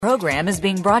Program is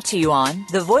being brought to you on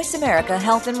the Voice America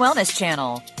Health and Wellness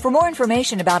Channel. For more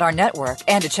information about our network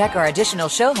and to check our additional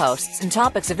show hosts and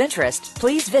topics of interest,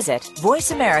 please visit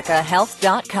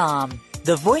voiceamericahealth.com.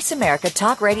 The Voice America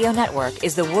Talk Radio Network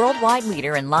is the worldwide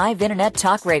leader in live Internet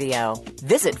talk radio.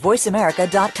 Visit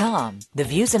voiceamerica.com. The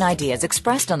views and ideas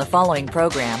expressed on the following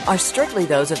program are strictly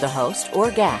those of the host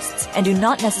or guests and do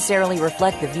not necessarily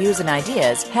reflect the views and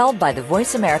ideas held by the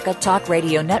Voice America Talk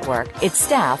Radio Network, its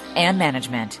staff, and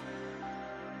management.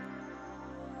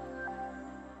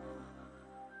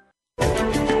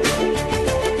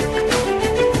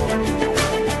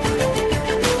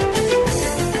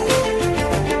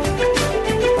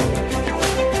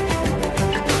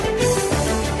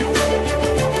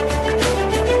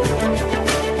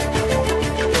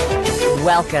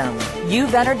 Welcome.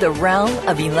 You've entered the realm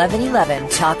of 1111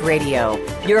 Talk Radio.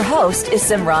 Your host is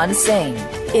Simran Singh.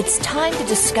 It's time to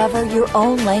discover your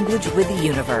own language with the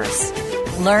universe.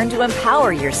 Learn to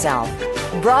empower yourself,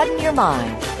 broaden your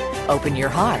mind, open your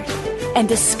heart, and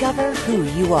discover who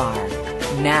you are.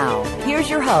 Now, here's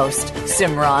your host,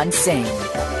 Simran Singh.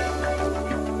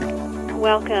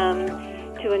 Welcome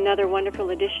to another wonderful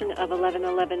edition of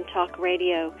 1111 Talk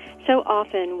Radio. So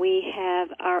often we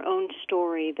have our own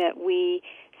story that we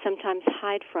sometimes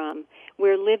hide from.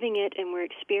 We're living it and we're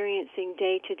experiencing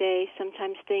day to day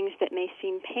sometimes things that may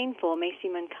seem painful, may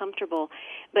seem uncomfortable,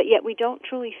 but yet we don't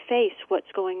truly face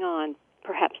what's going on.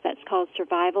 Perhaps that's called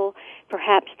survival.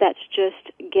 Perhaps that's just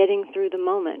getting through the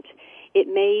moment. It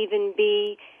may even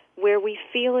be where we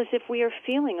feel as if we are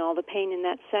feeling all the pain in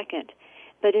that second.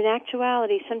 But in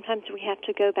actuality, sometimes we have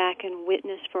to go back and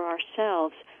witness for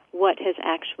ourselves what has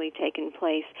actually taken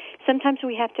place. Sometimes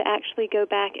we have to actually go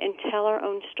back and tell our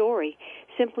own story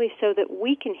simply so that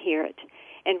we can hear it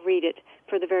and read it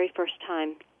for the very first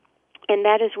time. And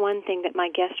that is one thing that my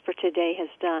guest for today has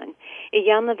done.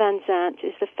 Iyanla Vanzant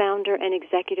is the founder and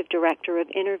executive director of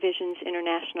InnerVisions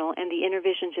International and the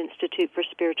InnerVisions Institute for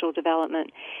Spiritual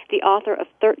Development, the author of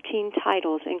 13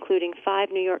 titles, including 5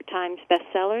 New York Times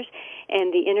bestsellers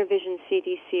and the InnerVisions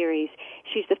CD series.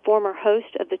 She's the former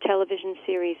host of the television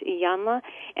series Iyanla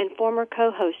and former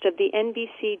co-host of the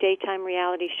NBC daytime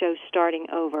reality show Starting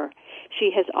Over. She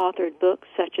has authored books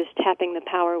such as Tapping the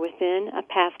Power Within, A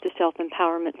Path to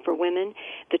Self-Empowerment for Women,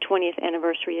 the 20th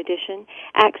anniversary edition,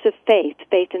 Acts of Faith,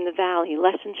 Faith in the Valley,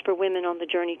 Lessons for Women on the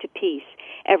Journey to Peace,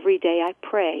 Every Day I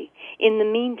Pray, In the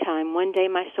Meantime, One Day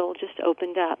My Soul Just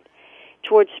Opened Up,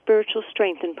 Towards Spiritual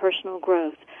Strength and Personal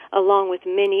Growth, along with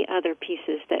many other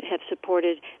pieces that have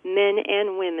supported men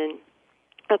and women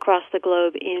across the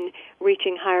globe in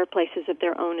reaching higher places of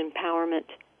their own empowerment.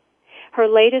 Her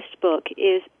latest book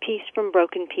is Peace from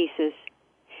Broken Pieces.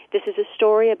 This is a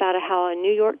story about how a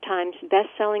New York Times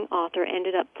best-selling author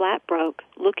ended up flat broke,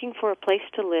 looking for a place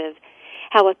to live,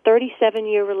 how a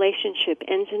 37-year relationship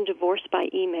ends in divorce by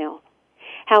email,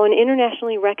 how an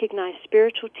internationally recognized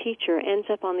spiritual teacher ends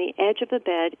up on the edge of a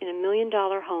bed in a $1 million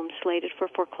home slated for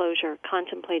foreclosure,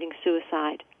 contemplating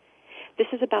suicide.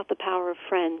 This is about the power of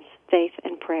friends, faith,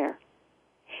 and prayer.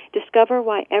 Discover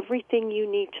why everything you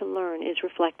need to learn is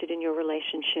reflected in your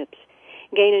relationships.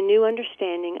 Gain a new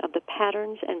understanding of the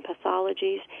patterns and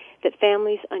pathologies that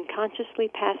families unconsciously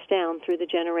pass down through the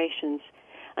generations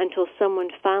until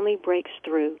someone finally breaks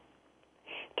through.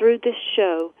 Through this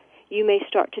show, you may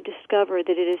start to discover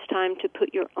that it is time to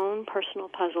put your own personal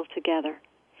puzzle together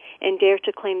and dare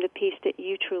to claim the peace that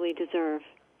you truly deserve.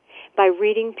 By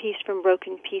reading Peace from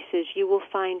Broken Pieces, you will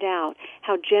find out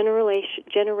how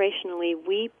generationally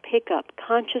we pick up,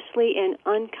 consciously and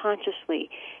unconsciously,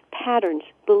 patterns,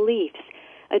 beliefs,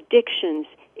 addictions,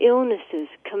 illnesses,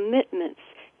 commitments,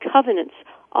 covenants,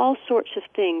 all sorts of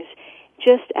things,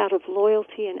 just out of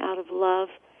loyalty and out of love,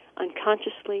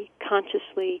 unconsciously,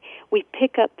 consciously, we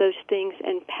pick up those things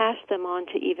and pass them on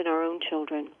to even our own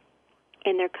children.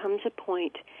 And there comes a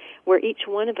point where each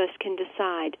one of us can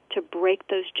decide to break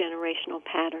those generational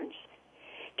patterns,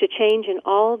 to change in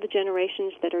all the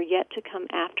generations that are yet to come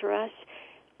after us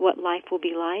what life will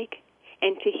be like,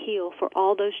 and to heal for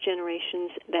all those generations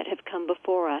that have come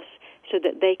before us so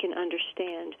that they can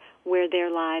understand where their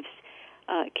lives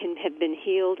can have been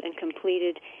healed and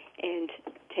completed and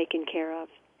taken care of.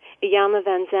 Iyanla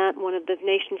Vanzant, one of the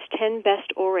nation's 10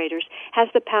 best orators, has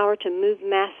the power to move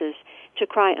masses, to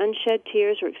cry unshed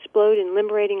tears or explode in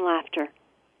liberating laughter.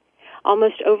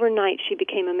 Almost overnight, she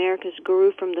became America's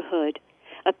guru from the hood,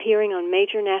 appearing on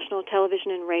major national television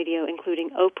and radio,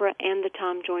 including Oprah and the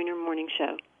Tom Joyner Morning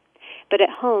Show. But at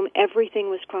home, everything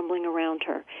was crumbling around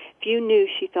her. Few knew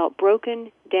she felt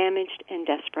broken, damaged, and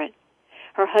desperate.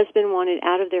 Her husband wanted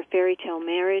out of their fairy tale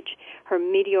marriage. Her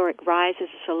meteoric rise as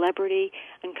a celebrity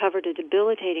uncovered a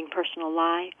debilitating personal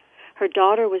lie. Her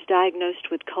daughter was diagnosed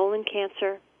with colon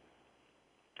cancer.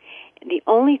 The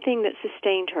only thing that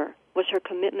sustained her was her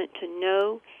commitment to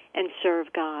know and serve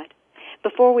God.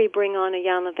 Before we bring on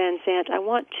Iyanla Vanzant, I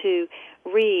want to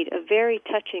read a very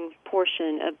touching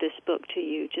portion of this book to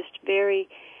you, just very,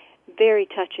 very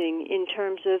touching in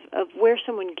terms of where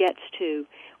someone gets to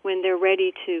when they're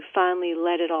ready to finally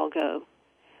let it all go,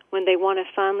 when they want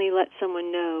to finally let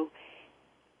someone know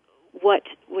what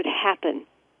would happen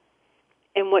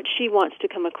and what she wants to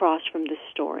come across from this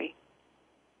story.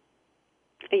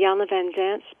 Iyanla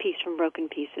Vanzant's Piece from Broken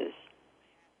Pieces.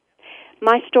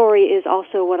 My story is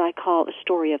also what I call a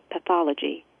story of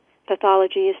pathology.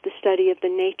 Pathology is the study of the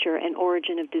nature and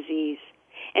origin of disease,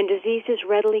 and disease is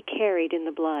readily carried in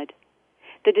the blood.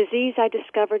 The disease I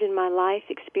discovered in my life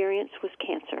experience was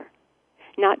cancer,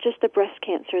 not just the breast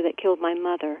cancer that killed my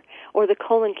mother or the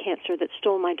colon cancer that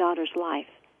stole my daughter's life.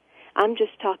 I'm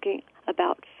just talking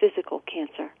about physical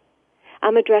cancer.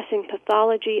 I'm addressing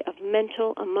pathology of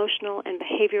mental, emotional, and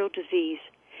behavioral disease.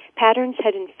 Patterns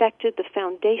had infected the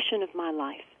foundation of my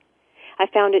life. I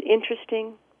found it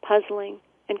interesting, puzzling,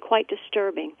 and quite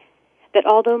disturbing that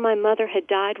although my mother had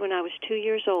died when I was 2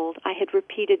 years old, I had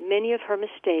repeated many of her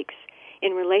mistakes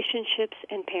in relationships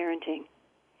and parenting.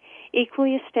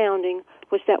 Equally astounding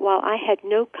was that while I had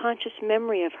no conscious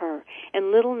memory of her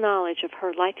and little knowledge of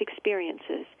her life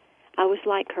experiences, I was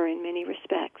like her in many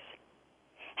respects.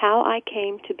 How I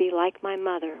came to be like my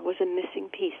mother was a missing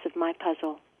piece of my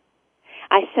puzzle.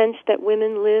 I sensed that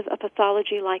women live a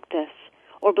pathology like this,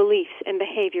 or beliefs and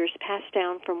behaviors passed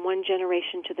down from one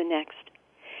generation to the next,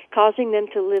 causing them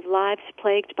to live lives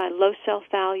plagued by low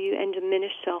self-value and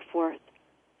diminished self-worth.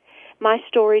 My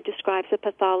story describes a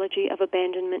pathology of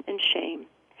abandonment and shame,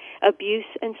 abuse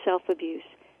and self-abuse,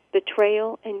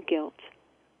 betrayal and guilt,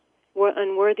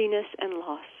 unworthiness and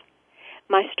loss.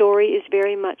 My story is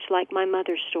very much like my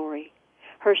mother's story.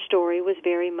 Her story was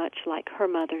very much like her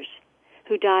mother's,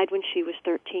 who died when she was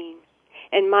 13.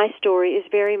 And my story is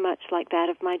very much like that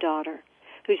of my daughter,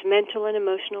 whose mental and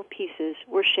emotional pieces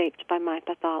were shaped by my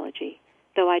pathology,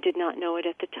 though I did not know it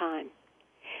at the time.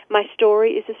 My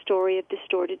story is a story of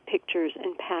distorted pictures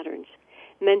and patterns,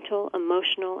 mental,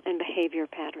 emotional, and behavior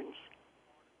patterns.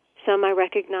 Some I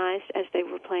recognized as they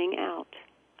were playing out.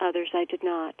 Others I did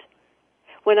not.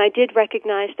 When I did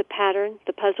recognize the pattern,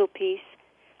 the puzzle piece,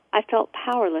 I felt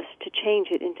powerless to change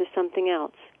it into something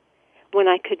else. When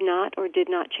I could not or did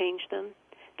not change them,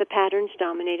 the patterns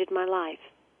dominated my life.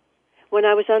 When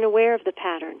I was unaware of the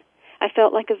pattern, I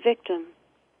felt like a victim.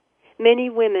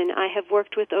 Many women I have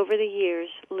worked with over the years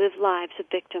live lives of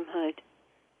victimhood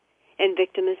and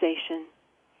victimization,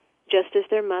 just as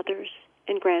their mothers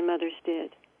and grandmothers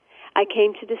did. I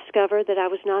came to discover that I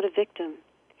was not a victim.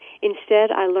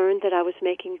 Instead, I learned that I was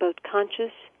making both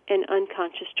conscious and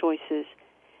unconscious choices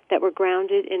that were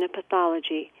grounded in a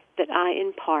pathology that I,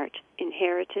 in part,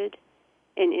 inherited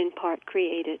and in part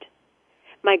created.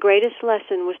 My greatest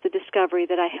lesson was the discovery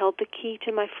that I held the key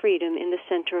to my freedom in the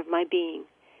center of my being.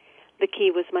 The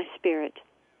key was my spirit.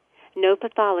 No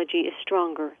pathology is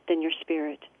stronger than your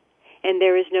spirit, and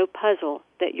there is no puzzle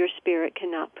that your spirit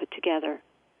cannot put together.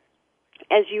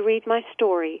 As you read my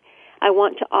story, I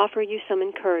want to offer you some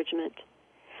encouragement.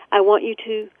 I want you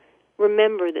to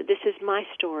remember that this is my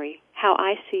story, how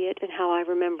I see it and how I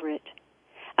remember it.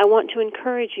 I want to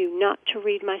encourage you not to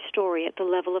read my story at the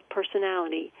level of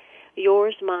personality,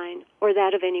 yours, mine, or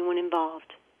that of anyone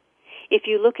involved. If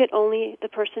you look at only the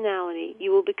personality,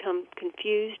 you will become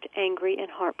confused, angry, and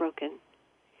heartbroken.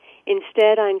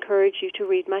 Instead, I encourage you to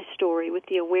read my story with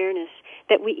the awareness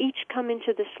that we each come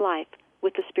into this life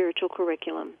with a spiritual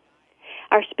curriculum.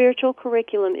 Our spiritual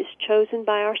curriculum is chosen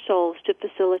by our souls to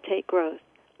facilitate growth,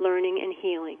 learning, and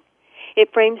healing.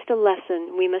 It frames the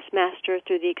lesson we must master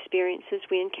through the experiences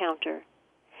we encounter.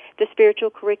 The spiritual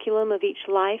curriculum of each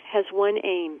life has one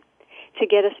aim, to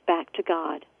get us back to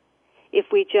God. If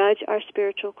we judge our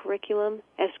spiritual curriculum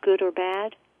as good or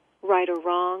bad, right or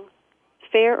wrong,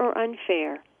 fair or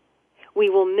unfair, we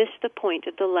will miss the point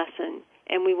of the lesson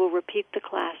and we will repeat the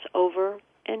class over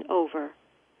and over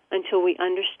until we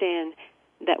understand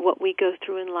that what we go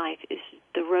through in life is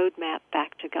the roadmap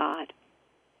back to God.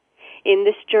 In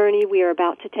this journey we are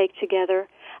about to take together,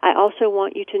 I also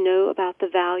want you to know about the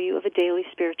value of a daily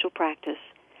spiritual practice,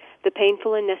 the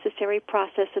painful and necessary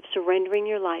process of surrendering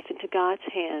your life into God's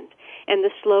hand, and the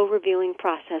slow revealing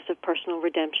process of personal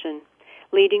redemption,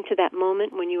 leading to that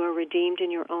moment when you are redeemed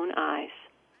in your own eyes.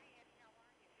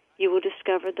 You will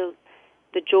discover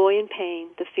the joy and pain,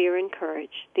 the fear and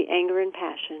courage, the anger and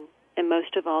passion, and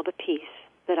most of all the peace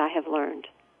that I have learned.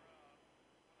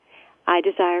 I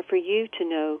desire for you to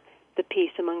know the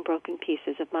peace among broken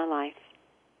pieces of my life.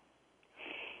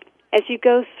 As you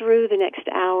go through the next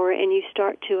hour and you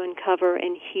start to uncover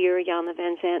and hear Iyanla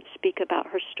Vanzant speak about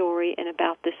her story and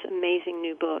about this amazing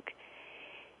new book,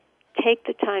 take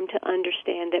the time to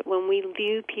understand that when we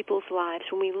view people's lives,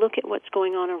 when we look at what's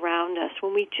going on around us,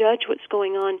 when we judge what's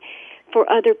going on for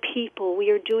other people, we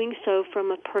are doing so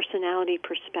from a personality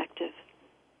perspective.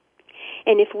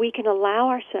 And if we can allow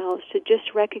ourselves to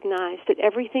just recognize that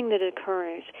everything that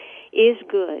occurs is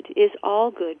good, is all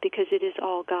good, because it is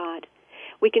all God,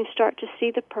 we can start to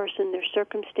see the person, their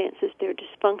circumstances, their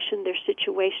dysfunction, their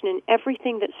situation, and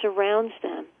everything that surrounds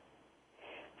them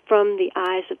from the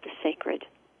eyes of the sacred.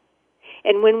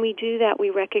 And when we do that, we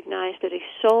recognize that a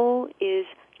soul is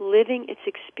living its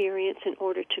experience in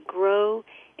order to grow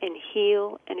and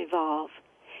heal and evolve,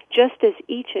 just as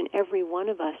each and every one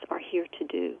of us are here to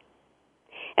do.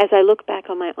 As I look back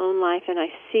on my own life and I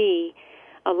see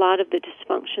a lot of the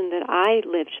dysfunction that I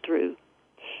lived through,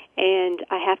 and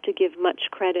I have to give much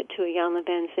credit to Iyanla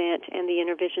Vanzant and the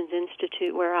Inner Visions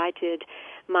Institute, where I did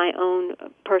my own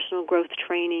personal growth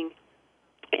training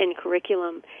and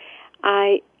curriculum,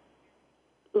 I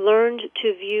learned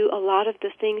to view a lot of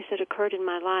the things that occurred in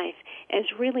my life as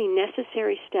really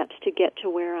necessary steps to get to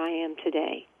where I am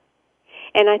today.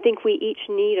 And I think we each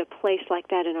need a place like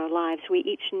that in our lives. We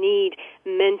each need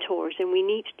mentors, and we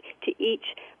need to each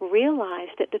realize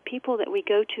that the people that we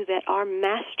go to that are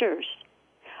masters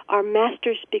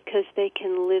because they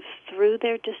can live through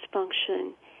their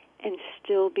dysfunction and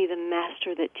still be the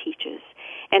master that teaches.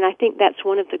 And I think that's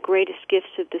one of the greatest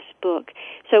gifts of this book.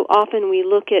 So often we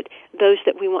look at those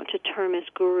that we want to term as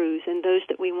gurus and those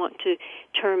that we want to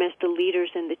term as the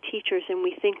leaders and the teachers, and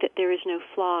we think that there is no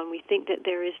flaw and we think that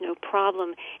there is no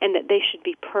problem and that they should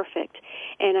be perfect.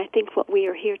 And I think what we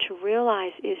are here to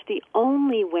realize is the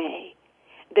only way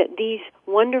that these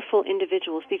wonderful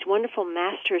individuals, these wonderful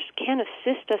masters can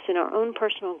assist us in our own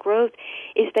personal growth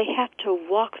is they have to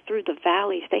walk through the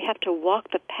valleys. They have to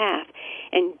walk the path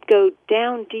and go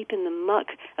down deep in the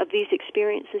muck of these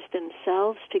experiences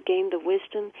themselves to gain the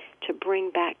wisdom to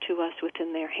bring back to us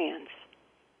within their hands.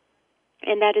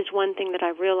 And that is one thing that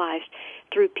I realized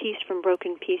through Peace from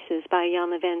Broken Pieces by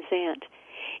Iyanla Vanzant,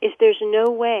 is there's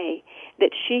no way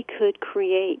that she could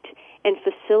create and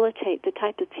facilitate the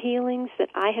type of healings that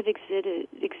I have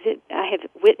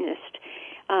witnessed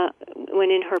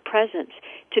when in her presence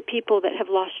to people that have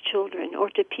lost children, or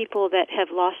to people that have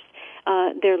lost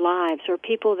their lives, or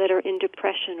people that are in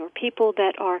depression, or people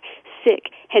that are sick,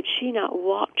 had she not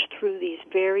walked through these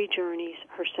very journeys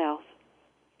herself.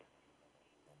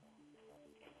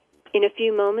 In a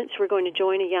few moments, we're going to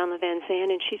join Iyanla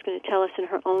Vanzant, and she's going to tell us in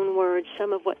her own words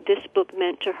some of what this book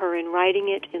meant to her in writing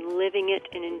it, in living it,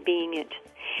 and in being it.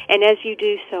 And as you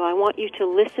do so, I want you to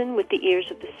listen with the ears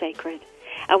of the sacred.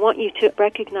 I want you to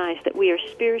recognize that we are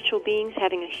spiritual beings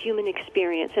having a human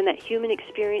experience, and that human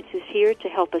experience is here to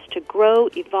help us to grow,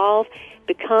 evolve,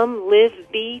 become, live,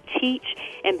 be, teach,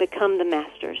 and become the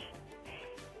masters.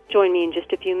 Join me in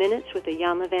just a few minutes with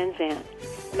Iyanla Vanzant,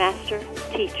 master,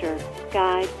 teacher,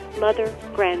 guide, mother,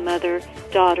 grandmother,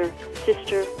 daughter,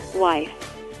 sister, wife,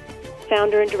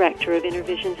 founder and director of Inner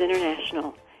Visions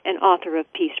International, and author of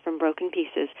Peace from Broken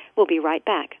Pieces. We'll be right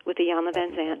back with Iyanla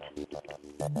Vanzant.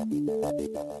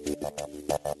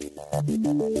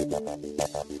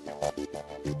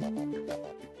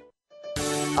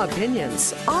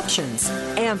 Opinions, options,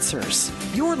 answers.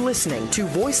 You're listening to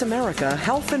Voice America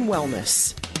Health and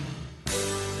Wellness.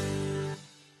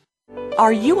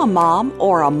 Are you a mom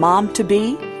or a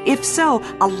mom-to-be? If so,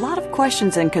 a lot of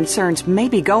questions and concerns may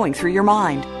be going through your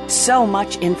mind. So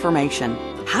much information.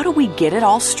 How do we get it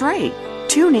all straight?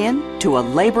 Tune in to A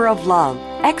Labor of Love,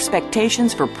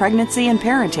 Expectations for Pregnancy and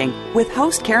Parenting with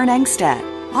host Karen Engstedt.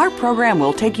 Our program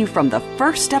will take you from the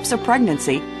first steps of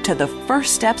pregnancy to the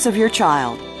first steps of your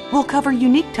child. We'll cover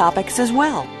unique topics as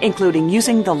well, including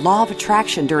using the law of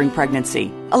attraction during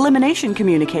pregnancy, elimination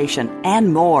communication,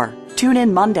 and more. Tune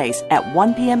in Mondays at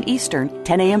 1 p.m. Eastern,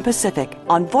 10 a.m. Pacific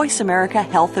on Voice America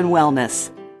Health and Wellness.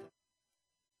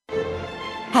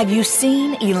 Have you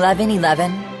seen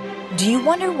 1111? Do you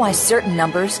wonder why certain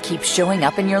numbers keep showing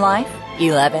up in your life?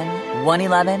 11,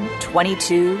 111,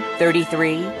 22,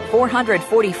 33,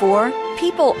 444?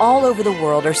 People all over the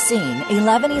world are seeing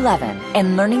 1111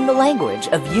 and learning the language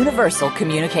of universal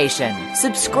communication.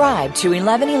 Subscribe to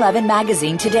 1111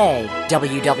 Magazine today.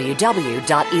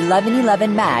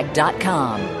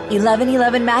 www.1111mag.com.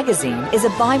 1111 Magazine is a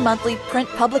bi-monthly print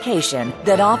publication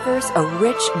that offers a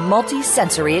rich,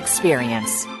 multi-sensory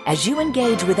experience. As you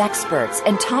engage with experts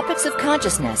and topics of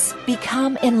consciousness,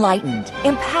 become enlightened,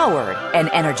 empowered, and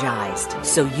energized,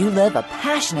 so you live a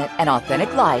passionate and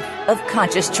authentic life of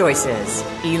conscious choices.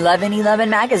 1111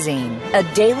 Magazine, a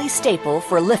daily staple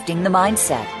for lifting the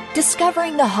mindset,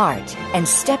 discovering the heart, and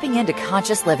stepping into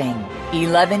conscious living.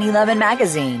 1111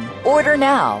 Magazine. Order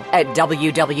now at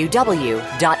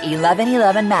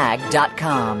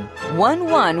www.1111mag.com.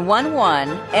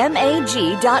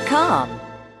 1111mag.com.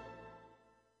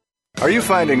 Are you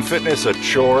finding fitness a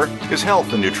chore? Is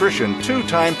health and nutrition too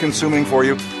time-consuming for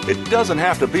you? It doesn't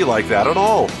have to be like that at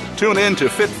all. Tune in to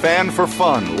Fit Fan for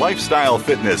Fun, Lifestyle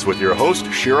Fitness with your host,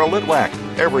 Shira Litwack.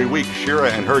 Every week,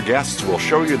 Shira and her guests will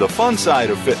show you the fun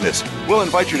side of fitness. We'll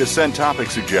invite you to send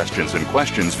topic suggestions and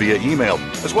questions via email,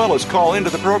 as well as call into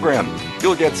the program.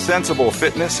 You'll get sensible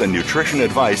fitness and nutrition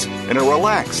advice in a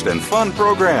relaxed and fun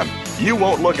program. You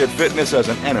won't look at fitness as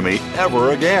an enemy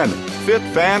ever again. Fit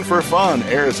Fan for Fun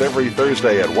airs every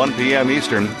Thursday at 1 p.m.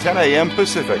 Eastern, 10 a.m.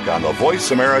 Pacific on the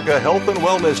Voice America Health and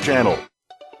Wellness Channel.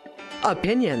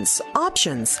 Opinions,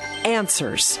 options,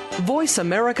 answers. Voice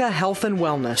America Health and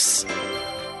Wellness.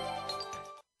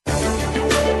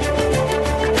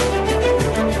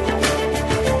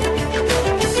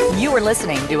 You are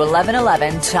listening to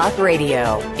 1111 Talk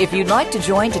Radio. If you'd like to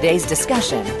join today's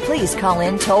discussion, please call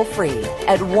in toll-free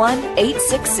at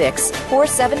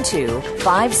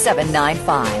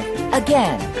 1-866-472-5795.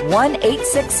 Again,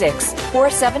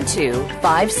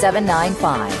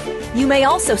 1-866-472-5795. You may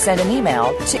also send an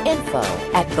email to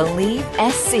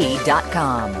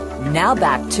info@believesc.com. Now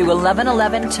back to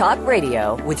 1111 Talk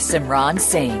Radio with Simran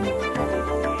Singh.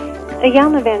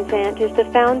 Iyanla Vanzant is the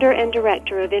founder and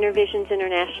director of Innervisions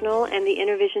International and the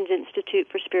Innervisions Institute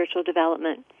for Spiritual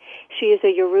Development. She is a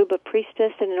Yoruba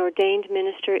priestess and an ordained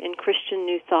minister in Christian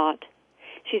New Thought.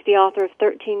 She's the author of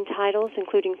 13 titles,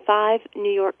 including 5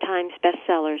 New York Times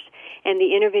bestsellers and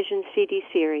the Innervisions CD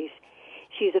series.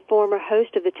 She's a former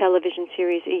host of the television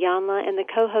series Iyanla and the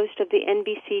co-host of the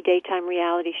NBC daytime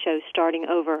reality show Starting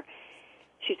Over.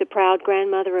 She's a proud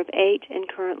grandmother of 8 and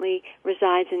currently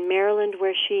resides in Maryland,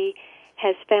 where she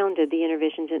has founded the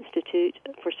Innervisions Institute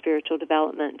for Spiritual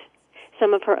Development.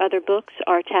 Some of her other books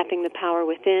are Tapping the Power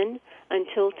Within,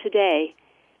 Until Today,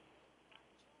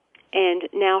 and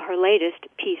now her latest,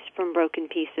 Peace from Broken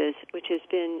Pieces, which has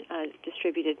been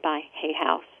distributed by Hay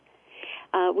House.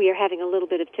 We are having a little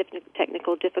bit of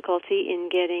technical difficulty in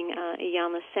getting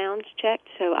Iyanla's sounds checked,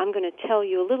 so I'm going to tell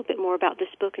you a little bit more about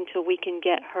this book until we can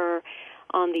get her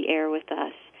on the air with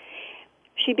us.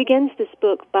 She begins this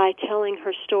book by telling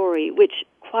her story, which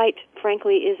quite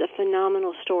frankly is a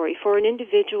phenomenal story. For an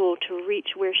individual to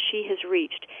reach where she has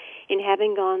reached in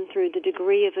having gone through the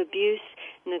degree of abuse,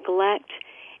 neglect,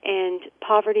 and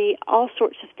poverty, all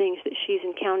sorts of things that she's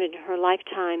encountered in her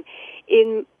lifetime,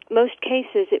 in most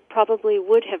cases it probably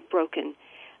would have broken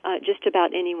just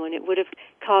about anyone. It would have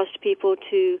caused people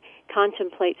to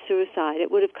contemplate suicide.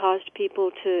 It would have caused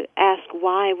people to ask,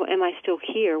 why am I still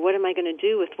here? What am I going to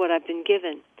do with what I've been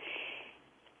given?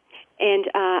 And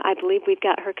I believe we've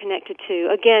got her connected too.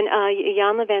 Again,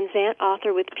 Iyanla Vanzant,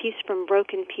 author with Peace from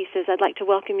Broken Pieces. I'd like to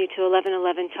welcome you to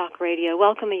 1111 Talk Radio.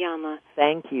 Welcome, Iyanla.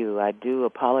 Thank you. I do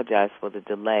apologize for the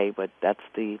delay, but that's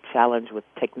the challenge with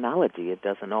technology. It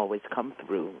doesn't always come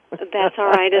through. That's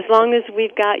all right, as long as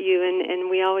we've got you, and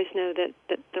we always know that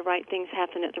the right things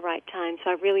happen at the right time. So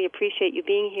I really appreciate you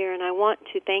being here, and I want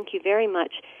to thank you very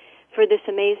much for this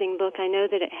amazing book. I know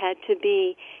that it had to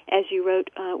be, as you wrote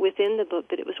within the book,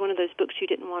 that it was one of those books you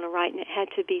didn't want to write, and it had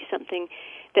to be something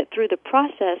that through the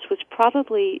process was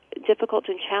probably difficult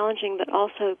and challenging, but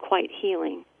also quite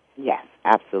healing. Yes,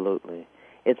 absolutely.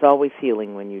 It's always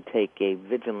healing when you take a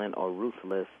vigilant or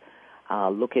ruthless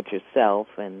look at yourself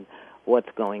and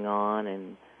what's going on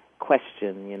and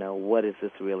question, what is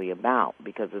this really about?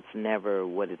 Because it's never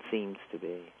what it seems to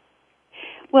be.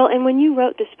 Well, and when you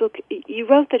wrote this book, you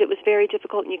wrote that it was very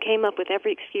difficult, and you came up with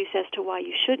every excuse as to why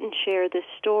you shouldn't share this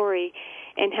story,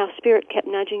 and how Spirit kept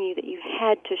nudging you that you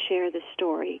had to share this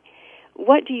story.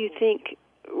 What do you think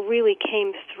really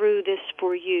came through this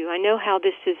for you? I know how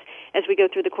this is, as we go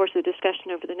through the course of the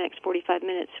discussion over the next 45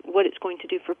 minutes, what it's going to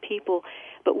do for people,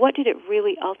 but what did it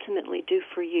really ultimately do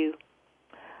for you?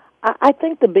 I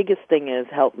think the biggest thing is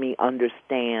help me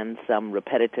understand some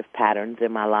repetitive patterns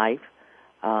in my life,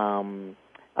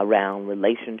 around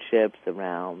relationships,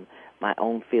 around my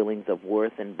own feelings of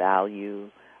worth and value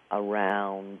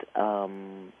around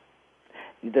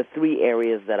the three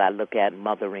areas that I look at: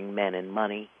 mothering, men, and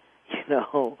money.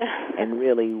 And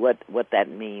really what that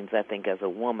means. I think as a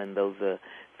woman, those are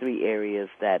three areas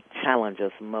that challenge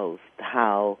us most: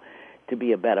 how to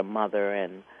be a better mother,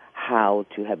 and how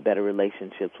to have better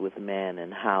relationships with men,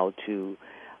 and how to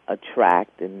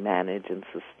attract and manage and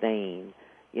sustain,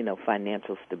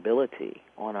 financial stability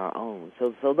on our own.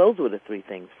 So those were the three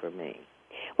things for me.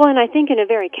 Well, and I think in a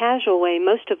very casual way,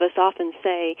 most of us often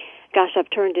say, gosh, I've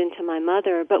turned into my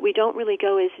mother, but we don't really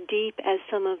go as deep as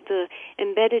some of the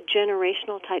embedded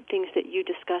generational type things that you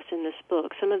discuss in this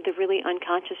book, some of the really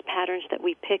unconscious patterns that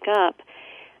we pick up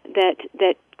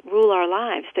that rule our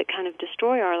lives, that kind of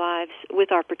destroy our lives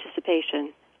with our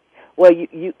participation. Well,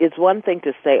 it's one thing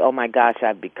to say, oh, my gosh,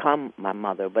 I've become my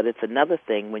mother, but it's another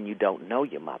thing when you don't know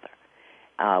your mother,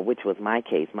 which was my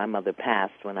case. My mother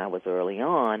passed when I was early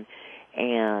on,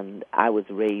 and I was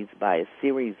raised by a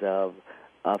series of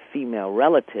female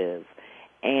relatives,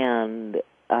 and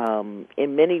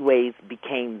in many ways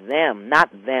became them, not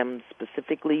them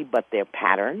specifically, but their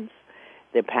patterns.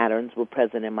 Their patterns were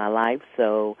present in my life,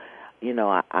 so,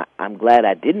 I'm glad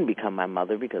I didn't become my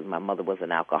mother, because my mother was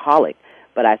an alcoholic,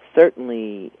 but I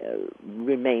certainly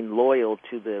remained loyal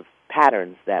to the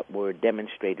patterns that were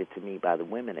demonstrated to me by the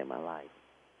women in my life.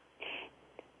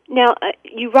 Now,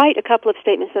 you write a couple of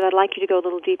statements that I'd like you to go a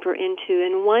little deeper into,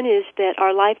 and one is that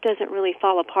our life doesn't really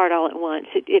fall apart all at once.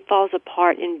 It falls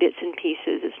apart in bits and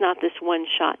pieces. It's not this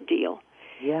one-shot deal.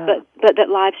 Yeah. But that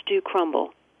lives do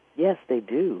crumble. Yes, they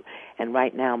do. And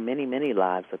right now, many, many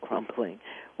lives are crumbling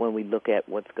when we look at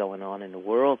what's going on in the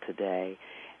world today.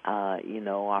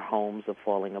 Our homes are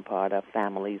falling apart, our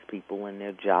families, people and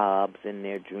their jobs and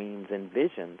their dreams and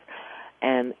visions.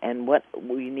 And what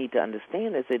we need to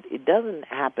understand is it doesn't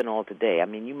happen all today. I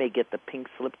mean, you may get the pink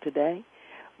slip today,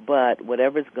 but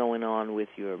whatever's going on with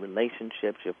your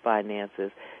relationships, your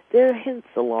finances, there are hints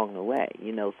along the way.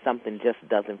 Something just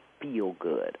doesn't feel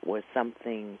good, or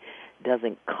something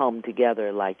doesn't come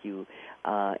together like you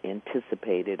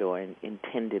anticipated or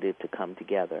intended it to come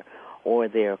together. Or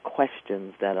there are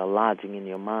questions that are lodging in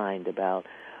your mind about,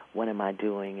 what am I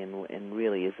doing, and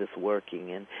really, is this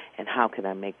working, and how can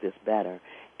I make this better?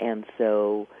 And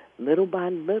so little by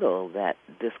little, that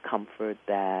discomfort,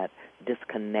 that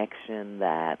disconnection,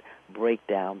 that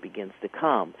breakdown begins to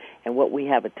come. And what we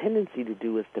have a tendency to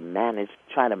do is to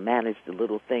try to manage the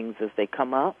little things as they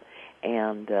come up,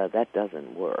 and that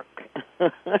doesn't work.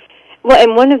 Well,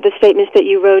 and one of the statements that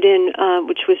you wrote in,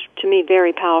 which was to me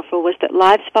very powerful, was that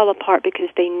lives fall apart because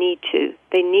they need to.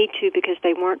 They need to because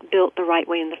they weren't built the right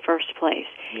way in the first place.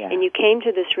 Yeah. And you came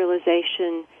to this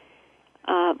realization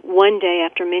one day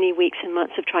after many weeks and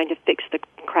months of trying to fix the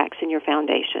cracks in your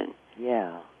foundation.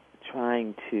 Yeah,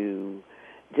 trying to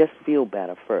just feel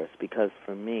better first, because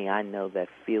for me, I know that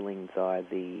feelings are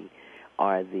the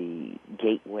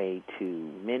gateway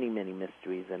to many, many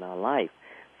mysteries in our life.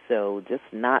 So just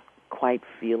not quite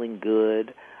feeling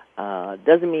good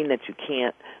doesn't mean that you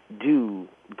can't do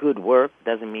good work,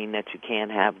 doesn't mean that you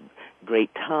can't have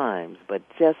great times, but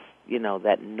just,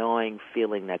 that gnawing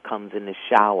feeling that comes in the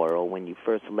shower, or when you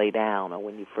first lay down, or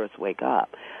when you first wake up,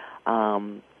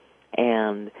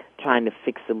 and trying to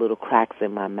fix the little cracks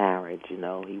in my marriage.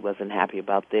 He wasn't happy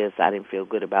about this, I didn't feel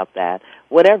good about that,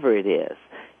 whatever it is.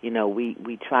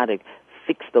 We try to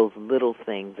fix those little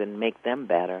things and make them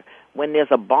better when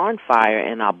there's a barn fire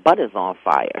and our butt is on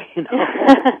fire.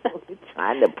 We're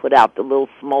trying to put out the little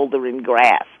smoldering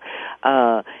grass,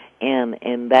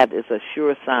 and that is a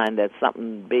sure sign that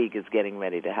something big is getting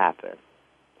ready to happen.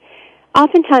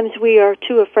 Oftentimes we are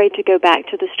too afraid to go back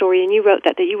to the story, and you wrote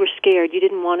that you were scared. You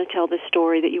didn't want to tell the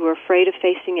story, that you were afraid of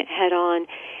facing it head on.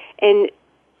 And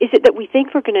is it that we think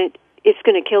it's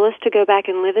going to kill us to go back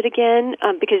and live it again?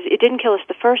 Because it didn't kill us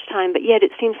the first time, but yet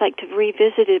it seems like to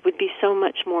revisit it would be so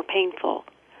much more painful.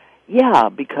 Yeah,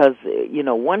 because,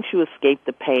 once you escape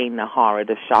the pain, the horror,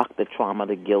 the shock, the trauma,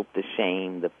 the guilt, the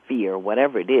shame, the fear,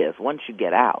 whatever it is, once you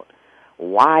get out,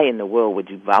 why in the world would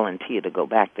you volunteer to go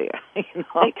back there?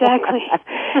 Exactly.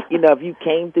 If you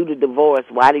came through the divorce,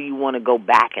 why do you want to go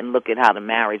back and look at how the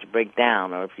marriage break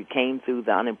down? Or if you came through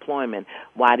the unemployment,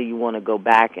 why do you want to go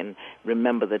back and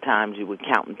remember the times you were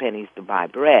counting pennies to buy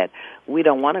bread? We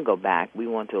don't want to go back. We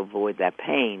want to avoid that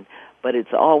pain. But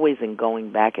it's always in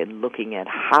going back and looking at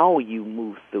how you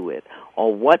moved through it,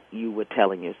 or what you were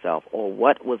telling yourself, or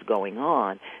what was going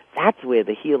on. That's where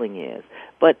the healing is.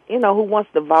 But, who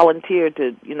wants to volunteer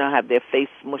to, have their face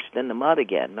smushed in the mud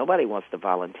again? Nobody wants to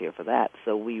volunteer for that.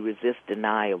 So we resist,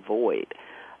 deny, avoid.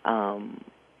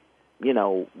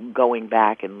 going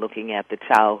back and looking at the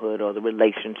childhood or the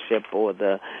relationship or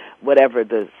the whatever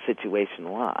the situation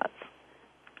was.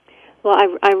 Well,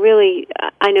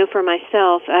 I know for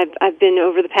myself, I've been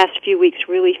over the past few weeks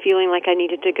really feeling like I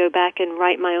needed to go back and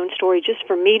write my own story just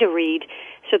for me to read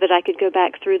so that I could go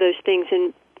back through those things.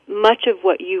 And much of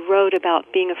what you wrote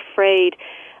about being afraid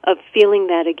of feeling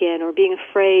that again, or being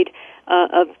afraid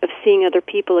of seeing other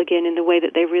people again in the way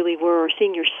that they really were, or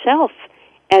seeing yourself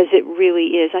as it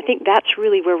really is. I think that's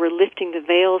really where we're lifting the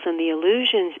veils and the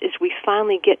illusions, is we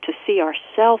finally get to see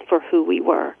ourselves for who we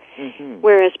were,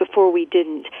 whereas before we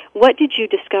didn't. What did you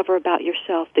discover about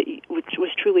yourself which was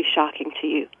truly shocking to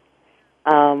you?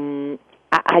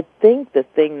 I think the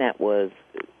thing that was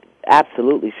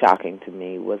absolutely shocking to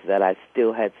me was that I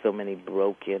still had so many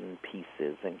broken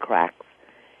pieces and cracks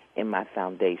in my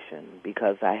foundation,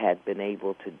 because I had been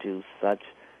able to do such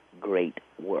great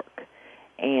work.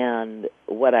 And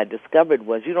what I discovered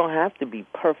was you don't have to be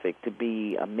perfect to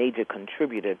be a major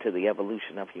contributor to the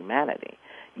evolution of humanity.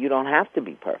 You don't have to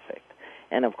be perfect.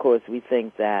 And, of course, we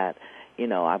think that,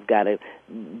 I've got to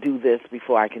do this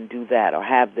before I can do that, or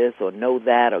have this, or know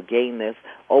that, or gain this,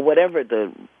 or whatever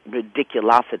the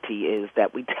ridiculosity is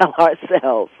that we tell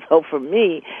ourselves. So for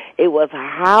me, it was,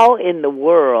 how in the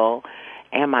world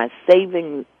am I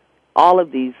saving all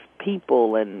of these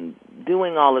people and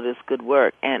doing all of this good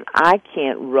work, and I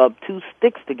can't rub two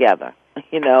sticks together,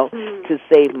 to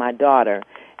save my daughter?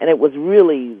 And it was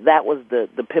really, that was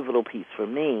the pivotal piece for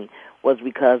me, was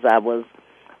because I was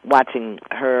watching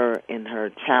her in her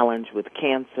challenge with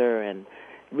cancer and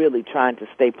really trying to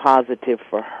stay positive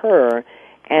for her,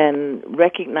 and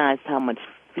recognized how much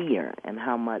fear and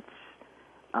how much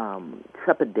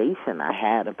trepidation I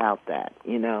had about that,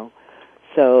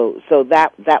 So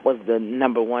that was the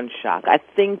number one shock. I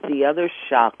think the other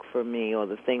shock for me, or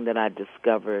the thing that I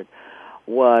discovered,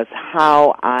 was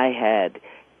how I had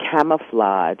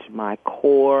camouflaged my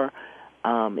core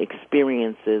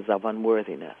experiences of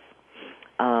unworthiness.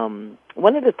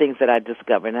 One of the things that I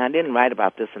discovered, and I didn't write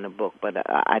about this in the book, but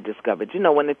I discovered,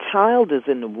 when a child is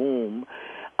in the womb,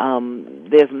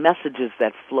 there's messages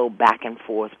that flow back and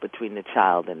forth between the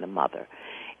child and the mother.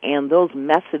 And those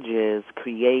messages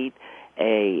create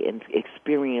an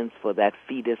experience for that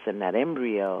fetus and that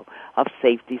embryo of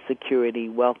safety, security,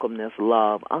 welcomeness,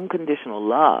 love, unconditional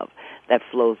love that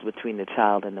flows between the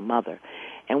child and the mother.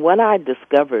 And what I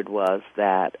discovered was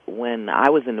that when I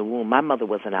was in the womb, my mother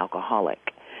was an alcoholic.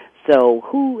 So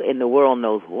who in the world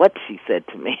knows what she said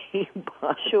to me?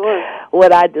 But sure.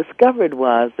 What I discovered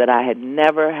was that I had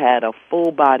never had a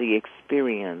full-body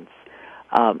experience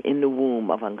in the womb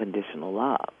of unconditional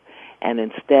love. And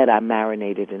instead, I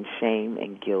marinated in shame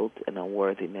and guilt and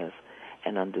unworthiness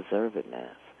and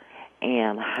undeservedness.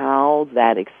 And how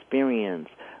that experience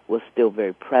was still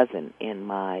very present in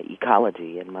my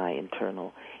ecology, in my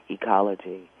internal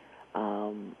ecology.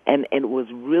 And it was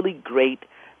really great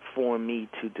for me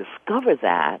to discover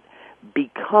that,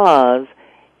 because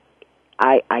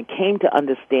I came to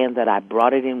understand that I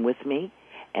brought it in with me,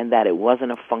 and that it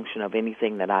wasn't a function of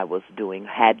anything that I was doing,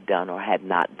 had done, or had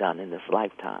not done in this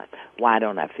lifetime. Why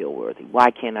don't I feel worthy?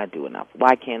 Why can't I do enough?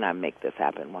 Why can't I make this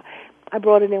happen? I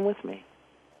brought it in with me.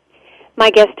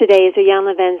 My guest today is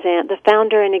Iyanla Vanzant, the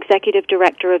founder and executive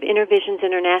director of InnerVisions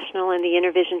International and the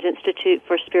InnerVisions Institute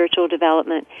for Spiritual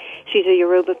Development. She's a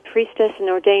Yoruba priestess and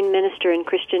ordained minister in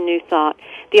Christian New Thought,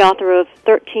 the author of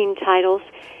 13 titles,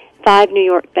 5 New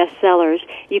York bestsellers.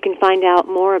 You can find out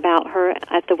more about her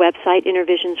at the website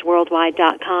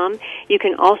InnerVisionsWorldwide.com. You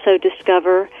can also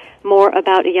discover more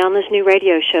about Iyanla's new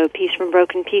radio show, Peace from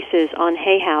Broken Pieces, on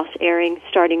Hay House, airing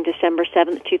starting December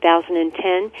 7th,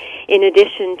 2010, in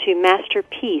addition to Master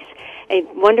Peace, a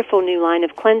wonderful new line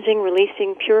of cleansing,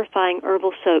 releasing, purifying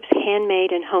herbal soaps,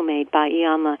 handmade and homemade by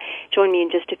Iyanla. Join me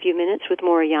in just a few minutes with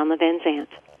more Iyanla Vanzant.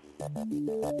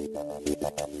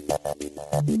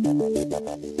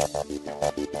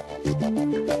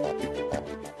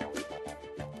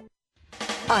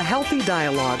 A healthy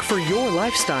dialogue for your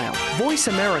lifestyle. Voice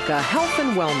America Health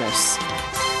and Wellness.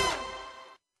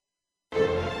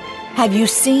 Have you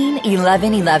seen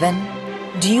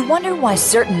 1111? Do you wonder why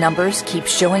certain numbers keep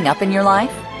showing up in your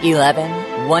life?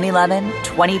 11, 111,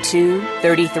 22,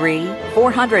 33,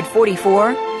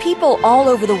 444? People all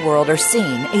over the world are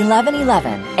seeing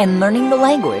 1111 and learning the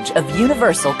language of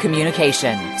universal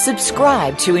communication.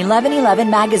 Subscribe to 1111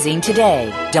 Magazine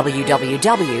today.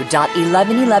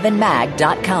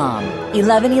 www.1111mag.com.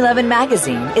 1111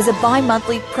 Magazine is a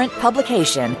bi-monthly print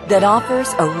publication that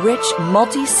offers a rich,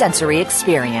 multi-sensory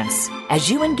experience.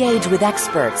 As you engage with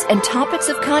experts and topics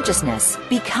of consciousness,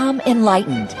 become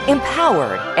enlightened,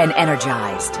 empowered, and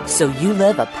energized, so you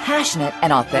live a passionate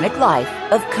and authentic life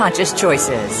of conscious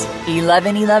choices.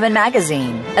 1111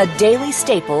 Magazine, a daily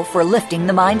staple for lifting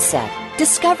the mindset,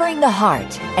 discovering the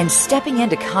heart, and stepping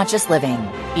into conscious living.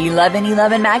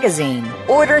 1111 Magazine.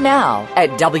 Order now at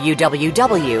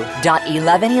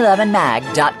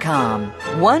www.1111mag.com.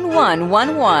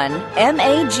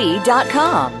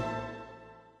 1111mag.com.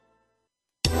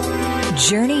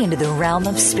 Journey into the realm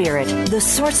of spirit, the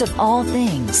source of all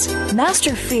things.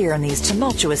 Master fear in these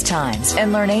tumultuous times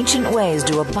and learn ancient ways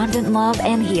to abundant love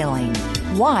and healing.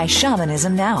 Why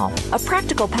Shamanism Now? A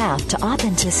practical path to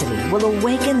authenticity will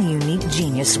awaken the unique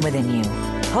genius within you.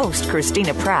 Host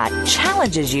Christina Pratt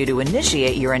challenges you to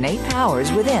initiate your innate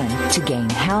powers within to gain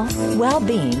health,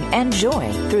 well-being, and joy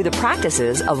through the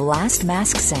practices of Last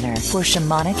Mask Center for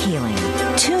Shamanic Healing.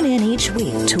 Tune in each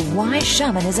week to Why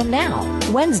Shamanism Now?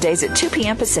 Wednesdays at 2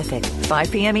 p.m. Pacific,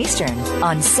 5 p.m. Eastern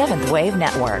on Seventh Wave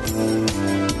Network.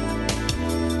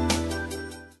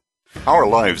 Our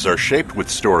lives are shaped with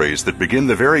stories that begin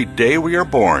the very day we are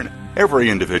born.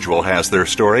 Every individual has their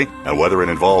story, and whether it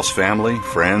involves family,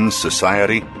 friends,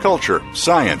 society, culture,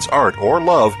 science, art, or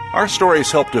love, our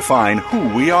stories help define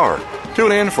who we are.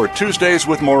 Tune in for Tuesdays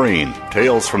with Maureen,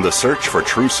 Tales from the Search for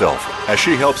True Self, as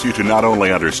she helps you to not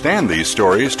only understand these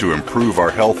stories to improve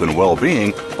our health and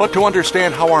well-being, but to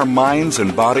understand how our minds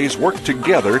and bodies work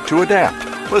together to adapt.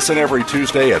 Listen every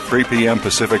Tuesday at 3 p.m.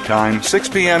 Pacific Time, 6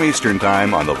 p.m. Eastern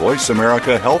Time on the Voice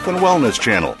America Health and Wellness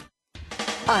Channel.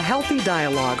 A healthy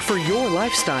dialogue for your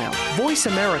lifestyle. Voice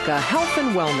America Health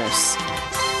and Wellness.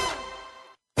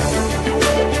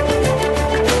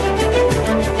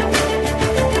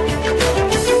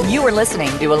 You are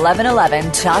listening to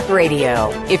 1111 Talk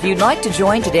Radio. If you'd like to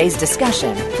join today's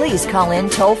discussion, please call in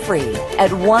toll-free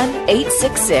at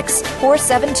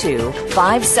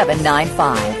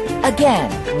 1-866-472-5795. Again,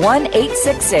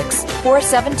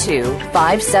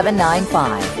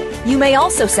 1-866-472-5795. You may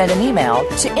also send an email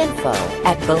to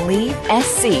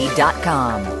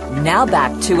info@believesc.com. Now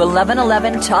back to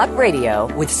 1111 Talk Radio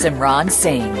with Simran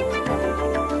Singh.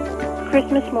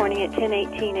 Christmas morning at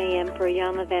 10:18 a.m. for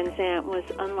Iyanla Vanzant was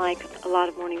unlike a lot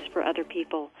of mornings for other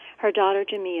people. Her daughter,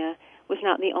 Jamia, was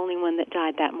not the only one that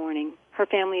died that morning. Her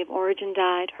family of origin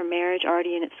died. Her marriage,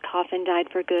 already in its coffin, died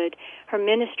for good. Her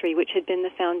ministry, which had been the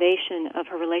foundation of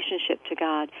her relationship to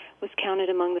God, was counted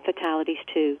among the fatalities,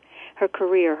 too. Her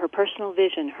career, her personal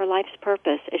vision, her life's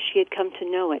purpose, as she had come to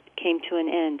know it, came to an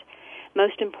end.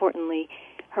 Most importantly,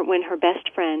 when her best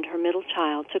friend, her middle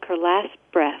child, took her last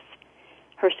breath,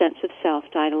 her sense of self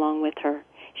died along with her.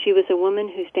 She was a woman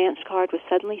whose dance card was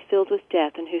suddenly filled with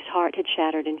death and whose heart had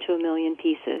shattered into a million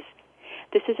pieces.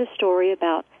 This is a story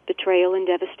about betrayal and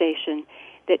devastation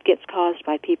that gets caused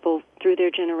by people through their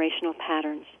generational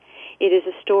patterns. It is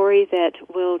a story that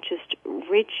will just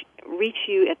reach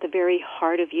you at the very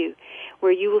heart of you,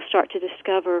 where you will start to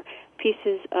discover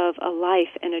pieces of a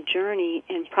life and a journey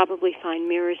and probably find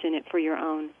mirrors in it for your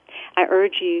own. I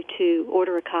urge you to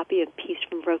order a copy of Peace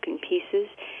from Broken Pieces.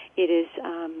 It is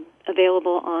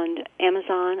available on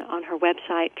Amazon, on her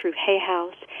website, through Hay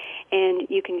House, and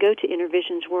you can go to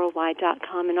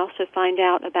intervisionsworldwide.com and also find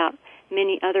out about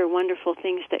many other wonderful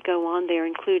things that go on there,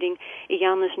 including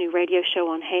Iyanla's new radio show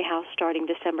on Hay House starting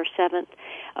December 7th,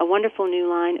 a wonderful new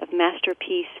line of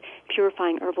Masterpiece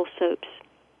purifying herbal soaps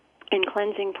and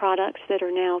cleansing products that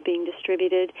are now being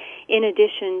distributed, in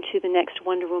addition to the next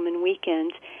Wonder Woman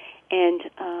weekend, and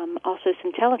also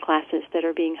some teleclasses that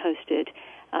are being hosted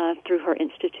through her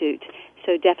institute.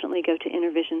 So definitely go to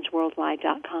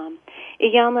intervisionsworldwide.com.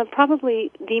 Iyanla, probably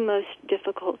the most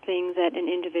difficult thing that an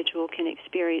individual can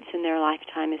experience in their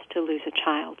lifetime is to lose a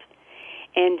child.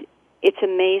 And it's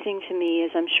amazing to me,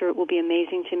 as I'm sure it will be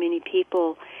amazing to many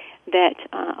people, that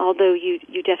although you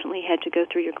definitely had to go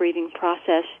through your grieving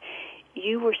process,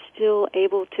 you were still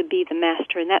able to be the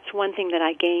master. And that's one thing that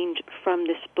I gained from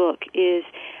this book is,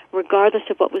 regardless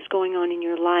of what was going on in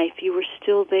your life, you were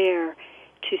still there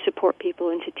to support people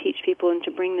and to teach people and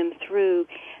to bring them through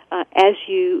as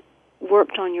you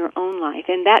worked on your own life.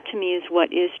 And that, to me, is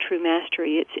what is true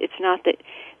mastery. It's not that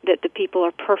the people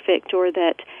are perfect, or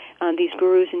that these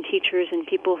gurus and teachers and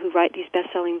people who write these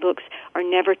best-selling books are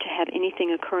never to have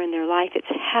anything occur in their life. It's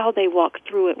how they walk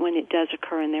through it when it does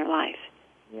occur in their life.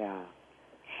 Yeah.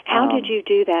 How did you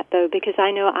do that, though? Because I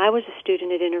know I was a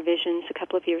student at Intervisions a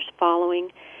couple of years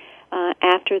following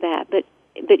after that, but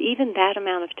even that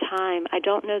amount of time, I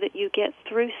don't know that you get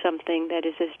through something that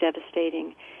is as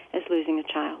devastating as losing a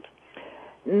child.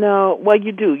 No, well,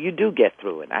 you do. You do get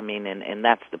through it. I mean, and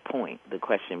that's the point. The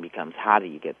question becomes, how do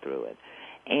you get through it?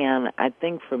 And I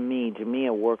think for me,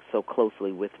 Jamia worked so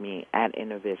closely with me at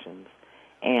Intervisions,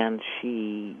 and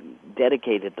she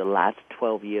dedicated the last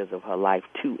 12 years of her life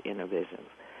to Intervisions.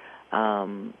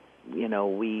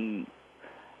 We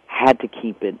had to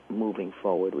keep it moving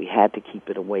forward. We had to keep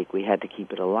it awake. We had to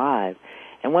keep it alive.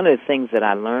 And one of the things that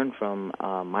I learned from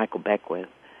Michael Beckwith,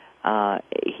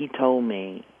 he told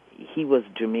me, he was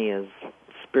Jamia's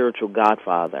spiritual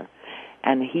godfather,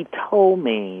 and he told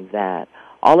me that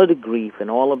all of the grief and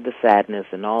all of the sadness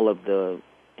and all of the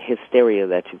hysteria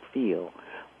that you feel,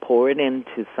 pour it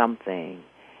into something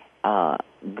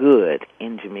good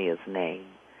in Jamia's name.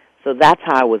 So that's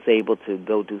how I was able to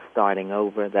go do Starting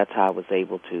Over. That's how I was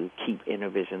able to keep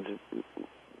Intervisions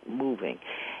moving.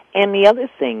 And the other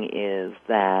thing is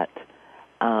that,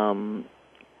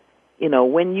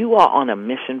 when you are on a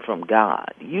mission from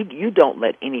God, you don't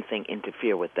let anything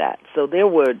interfere with that. So there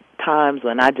were times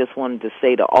when I just wanted to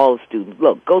say to all the students,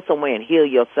 look, go somewhere and heal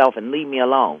yourself and leave me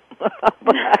alone.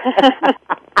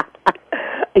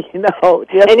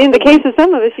 And in the case of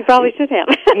some of us, you probably should have.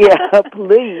 Yeah,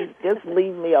 please, just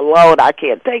leave me alone. I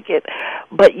can't take it.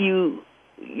 But you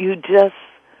just,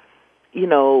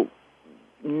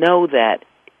 know that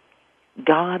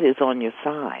God is on your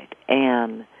side,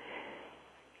 and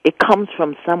it comes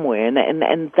from somewhere.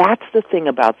 And that's the thing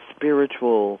about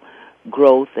spiritual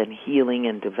growth and healing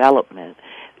and development,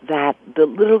 that the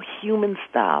little human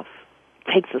stuff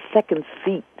takes a second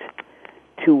seat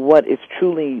to what is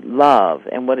truly love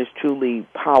and what is truly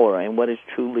power and what is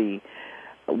truly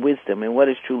wisdom and what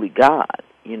is truly God.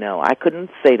 I couldn't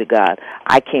say to God,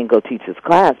 I can't go teach this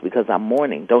class because I'm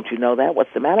mourning. Don't you know that? What's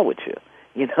the matter with you?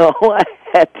 I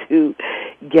had to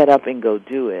get up and go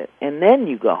do it. And then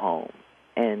you go home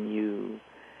and you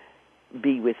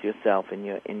be with yourself in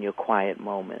your quiet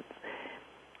moments.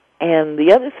 And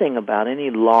the other thing about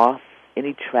any loss,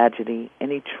 any tragedy,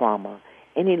 any trauma,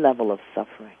 any level of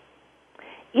suffering,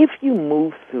 if you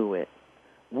move through it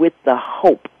with the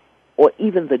hope or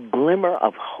even the glimmer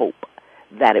of hope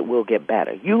that it will get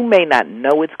better. You may not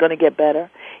know it's going to get better.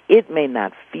 It may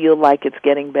not feel like it's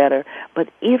getting better. But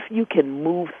if you can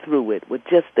move through it with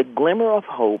just the glimmer of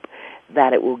hope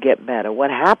that it will get better,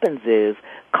 what happens is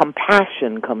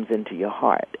compassion comes into your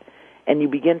heart. And you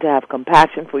begin to have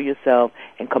compassion for yourself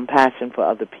and compassion for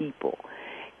other people.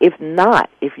 If not,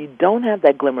 if you don't have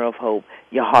that glimmer of hope,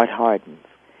 your heart hardens.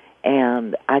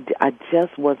 And I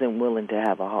just wasn't willing to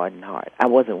have a hardened heart. I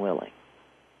wasn't willing.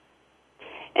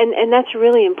 And that's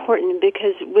really important,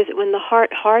 because when the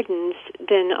heart hardens,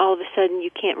 then all of a sudden you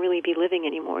can't really be living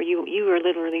anymore. You are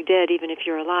literally dead, even if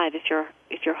you're alive, if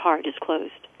your heart is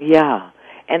closed. Yeah.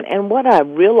 And what I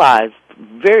realized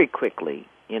very quickly,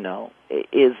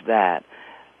 is that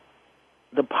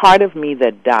the part of me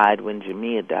that died when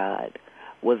Jamia died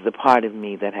was the part of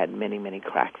me that had many, many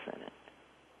cracks in it.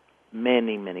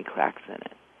 Many, many cracks in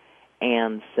it.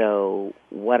 And so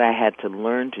what I had to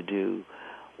learn to do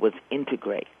was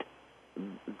integrate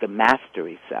the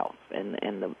mastery self and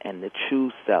the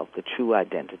true self, the true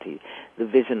identity, the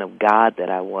vision of God that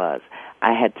I was.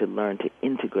 I had to learn to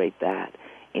integrate that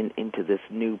into this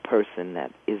new person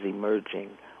that is emerging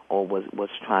or was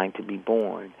trying to be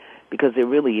born, because there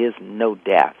really is no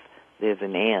death. There's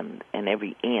an end, and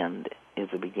every end is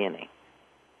a beginning.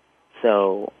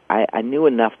 So I knew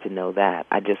enough to know that.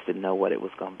 I just didn't know what it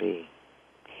was going to be.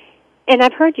 And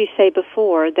I've heard you say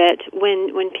before that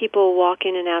when people walk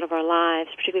in and out of our lives,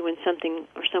 particularly when something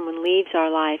or someone leaves our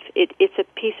life, it's a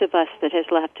piece of us that has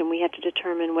left, and we have to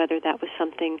determine whether that was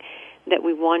something that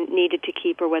we needed to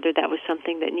keep or whether that was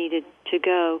something that needed to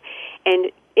go.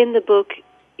 And in the book,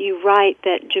 you write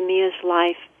that Jamia's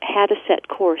life had a set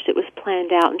course. It was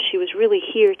planned out, and she was really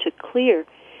here to clear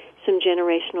some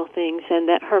generational things, and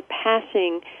that her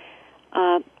passing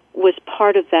was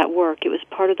part of that work. It was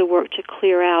part of the work to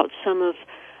clear out some of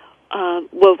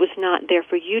what was not there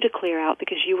for you to clear out,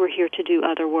 because you were here to do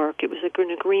other work. It was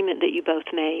an agreement that you both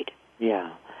made.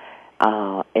 Yeah.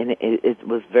 And it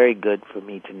was very good for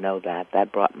me to know that.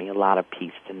 That brought me a lot of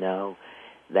peace to know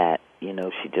that,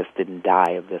 she just didn't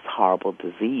die of this horrible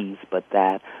disease, but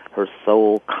that her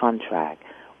sole contract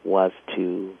was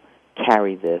to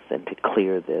carry this and to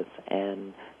clear this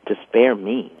and to spare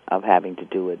me of having to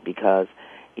do it, because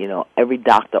every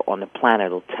doctor on the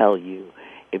planet will tell you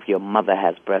if your mother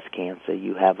has breast cancer,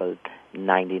 you have a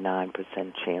 99%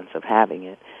 chance of having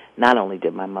it. Not only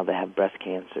did my mother have breast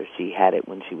cancer, she had it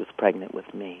when she was pregnant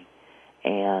with me.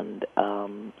 And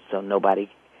so nobody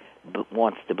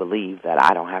wants to believe that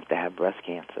I don't have to have breast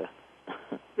cancer.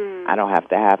 I don't have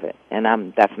to have it.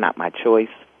 And that's not my choice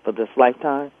for this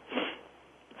lifetime.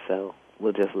 so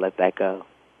we'll just let that go.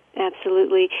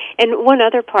 Absolutely. And one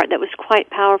other part that was quite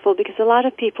powerful, because a lot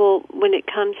of people, when it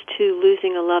comes to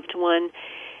losing a loved one,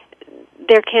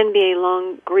 there can be a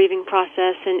long grieving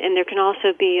process, and there can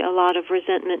also be a lot of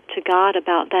resentment to God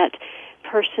about that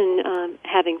person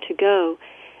having to go.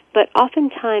 But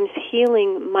oftentimes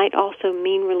healing might also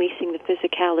mean releasing the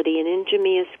physicality. And in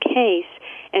Jamia's case,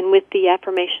 and with the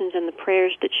affirmations and the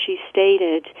prayers that she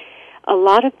stated, a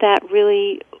lot of that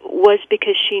really was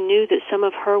because she knew that some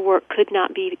of her work could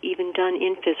not be even done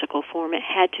in physical form. It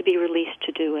had to be released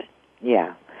to do it.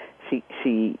 Yeah.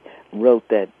 She wrote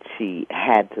that she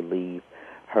had to leave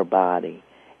her body.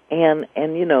 And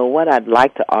you know, what I'd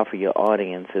like to offer your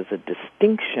audience is a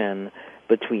distinction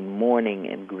between mourning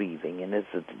and grieving. And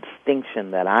it's a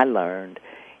distinction that I learned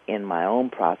in my own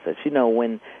process. You know,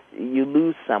 when you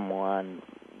lose someone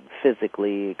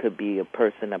physically, it could be a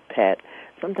person, a pet,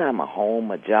 sometimes a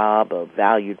home, a job, a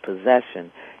valued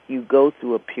possession, you go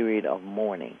through a period of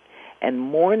mourning. And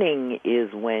mourning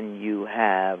is when you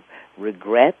have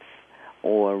regrets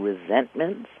or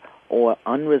resentments or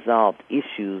unresolved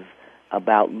issues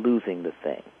about losing the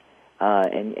thing.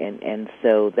 And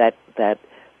so that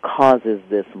causes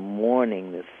this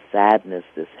mourning, this sadness,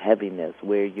 this heaviness,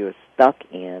 where you're stuck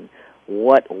in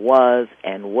what was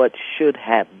and what should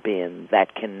have been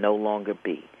that can no longer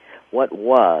be. What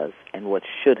was and what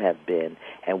should have been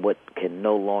and what can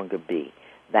no longer be.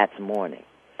 That's mourning.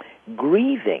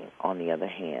 Grieving, on the other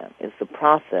hand, is the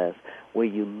process where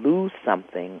you lose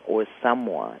something or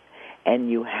someone and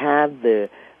you have the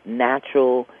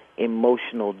natural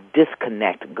emotional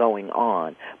disconnect going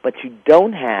on, but you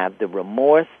don't have the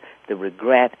remorse, the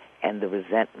regret, and the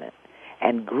resentment.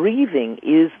 And grieving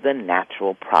is the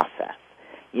natural process.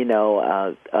 You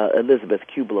know, Elizabeth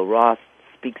Kubler-Ross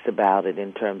speaks about it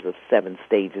in terms of 7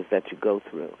 stages that you go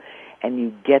through. And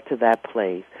you get to that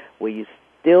place where you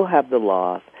still have the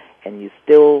loss and you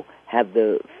still have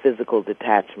the physical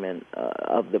detachment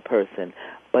of the person,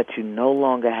 but you no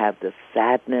longer have the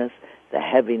sadness, the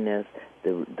heaviness,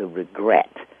 the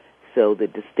regret. So the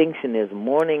distinction is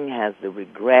mourning has the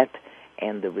regret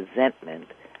and the resentment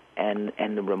and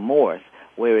the remorse,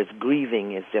 whereas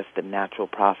grieving is just the natural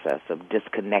process of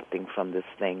disconnecting from this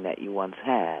thing that you once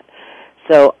had.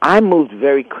 So I moved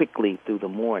very quickly through the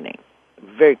mourning,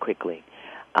 very quickly.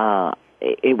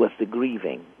 It was the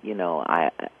grieving, you know.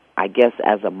 I guess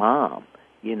as a mom,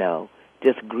 you know,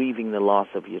 just grieving the loss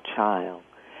of your child.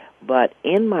 But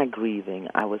in my grieving,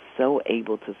 I was so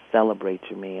able to celebrate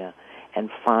Jamia and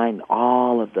find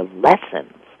all of the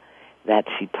lessons that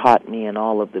she taught me and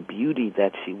all of the beauty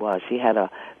that she was. She had a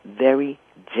very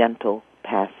gentle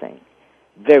passing,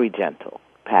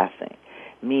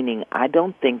 meaning I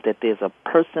don't think that there's a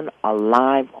person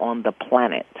alive on the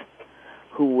planet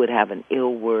who would have an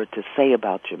ill word to say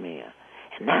about Jamia.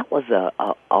 And that was a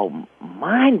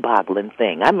mind-boggling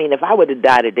thing. I mean, if I were to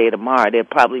die today tomorrow, there'd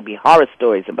probably be horror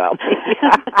stories about me.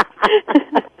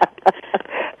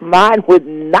 Mine would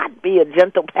not be a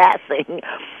gentle passing.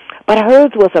 But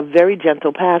hers was a very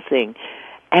gentle passing.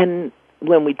 And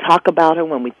when we talk about her,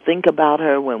 when we think about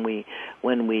her, when we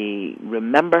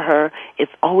remember her,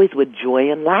 it's always with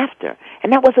joy and laughter.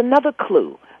 And that was another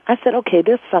clue. I said, okay,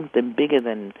 there's something bigger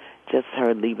than just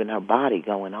her leaving her body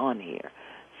going on here.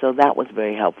 So that was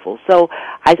very helpful. So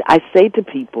I say to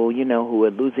people, you know, who are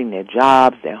losing their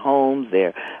jobs, their homes,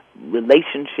 their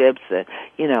relationships,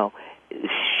 you know,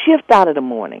 shift out of the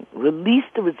mourning. Release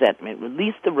the resentment,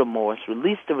 release the remorse,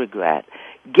 release the regret.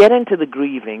 Get into the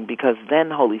grieving, because then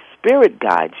Holy Spirit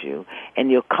guides you and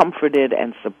you're comforted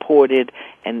and supported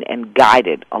and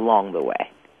guided along the way.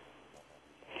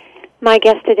 My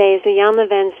guest today is Iyanla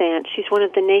Vanzant. She's one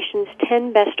of the nation's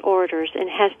 10 best orators and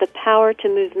has the power to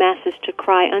move masses to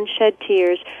cry unshed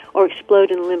tears or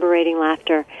explode in liberating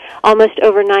laughter. Almost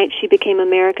overnight, she became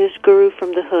America's guru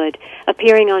from the hood,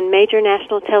 appearing on major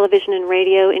national television and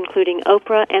radio, including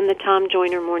Oprah and the Tom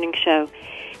Joyner Morning Show.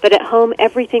 But at home,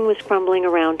 everything was crumbling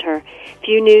around her.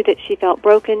 Few knew that she felt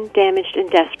broken, damaged, and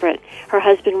desperate. Her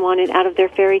husband wanted out of their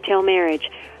fairy tale marriage.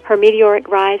 Her meteoric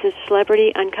rise as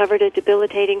celebrity uncovered a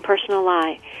debilitating personal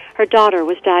lie. Her daughter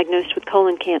was diagnosed with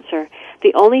colon cancer.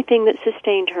 The only thing that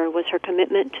sustained her was her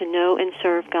commitment to know and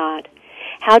serve God.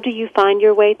 How do you find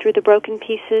your way through the broken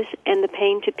pieces and the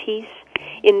pain to peace?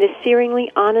 In this searingly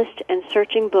honest and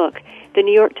searching book, the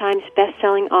New York Times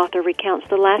best-selling author recounts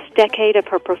the last decade of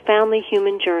her profoundly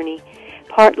human journey.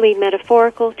 Partly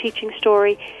metaphorical teaching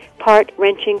story, part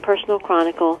wrenching personal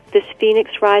chronicle, this phoenix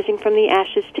rising from the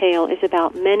ashes tale is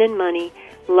about men and money,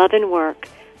 love and work,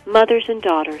 mothers and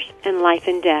daughters, and life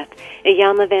and death.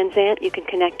 Iyanla Vanzant, you can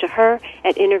connect to her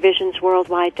at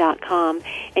intervisionsworldwide.com,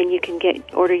 and you can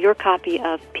order your copy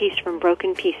of Peace from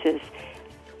Broken Pieces,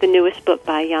 the newest book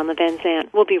by Iyanla Vanzant.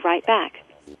 We'll be right back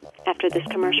after this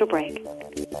commercial break.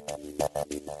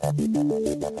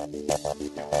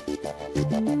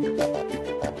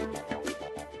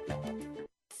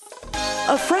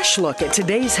 A fresh look at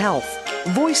today's health.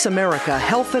 Voice America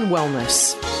Health and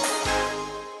Wellness.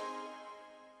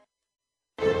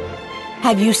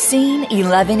 Have you seen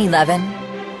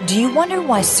 1111? Do you wonder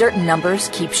why certain numbers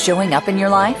keep showing up in your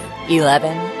life?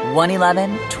 11,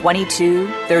 111, 22,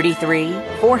 33,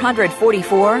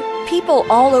 444? People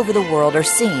all over the world are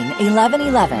seeing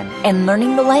 1111 and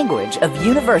learning the language of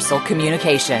universal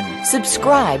communication.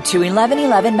 Subscribe to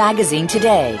 1111 Magazine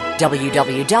today.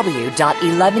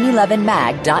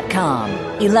 www.1111mag.com.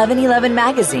 1111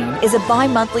 Magazine is a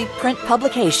bi-monthly print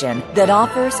publication that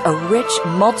offers a rich,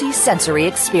 multi-sensory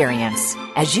experience.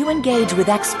 As you engage with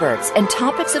experts and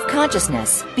topics of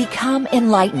consciousness, become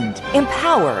enlightened,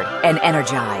 empowered, and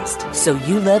energized, so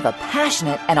you live a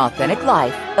passionate and authentic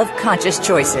life of conscious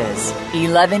choices.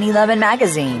 1111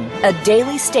 Magazine, a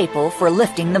daily staple for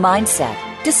lifting the mindset,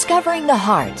 discovering the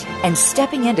heart, and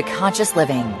stepping into conscious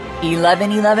living.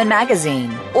 1111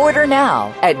 Magazine. Order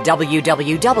now at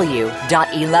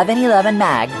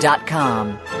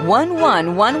www.1111mag.com.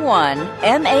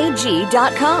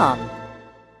 1111mag.com.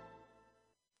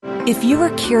 If you are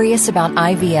curious about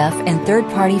IVF and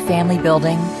third-party family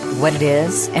building, what it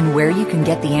is, and where you can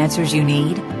get the answers you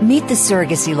need, meet the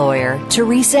surrogacy lawyer,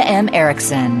 Teresa M.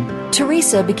 Erickson.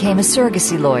 Teresa became a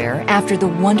surrogacy lawyer after the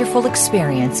wonderful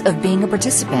experience of being a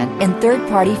participant in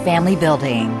third-party family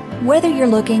building. Whether you're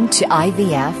looking to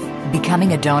IVF,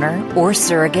 becoming a donor or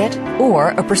surrogate, or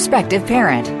a prospective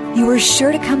parent, you are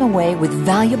sure to come away with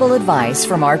valuable advice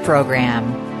from our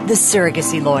program. The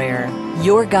Surrogacy Lawyer,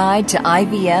 your guide to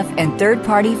IVF and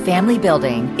third-party family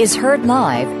building, is heard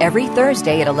live every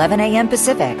Thursday at 11 a.m.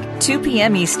 Pacific, 2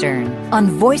 p.m. Eastern, on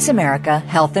Voice America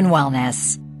Health and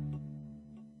Wellness.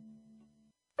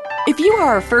 If you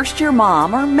are a first-year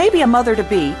mom or maybe a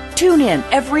mother-to-be, tune in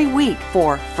every week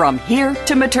for From Here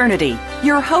to Maternity.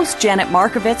 Your host, Janet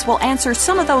Markovitz, will answer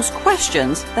some of those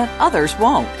questions that others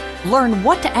won't. Learn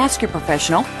what to ask your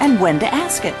professional and when to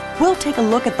ask it. We'll take a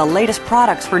look at the latest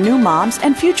products for new moms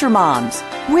and future moms.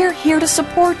 We're here to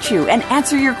support you and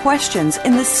answer your questions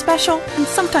in this special and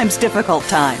sometimes difficult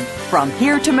time. From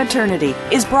Here to Maternity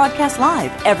is broadcast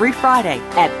live every Friday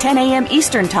at 10 a.m.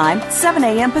 Eastern Time, 7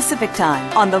 a.m. Pacific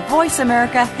Time on the Voice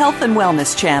America Health and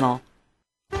Wellness Channel.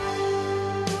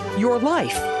 Your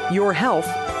life, your health,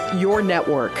 your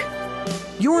network.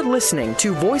 You're listening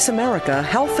to Voice America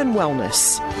Health and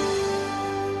Wellness.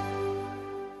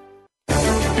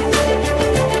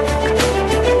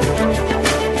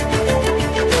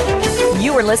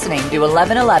 You are listening to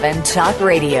 1111 Talk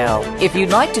Radio. If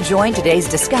you'd like to join today's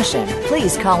discussion,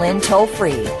 please call in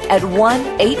toll-free at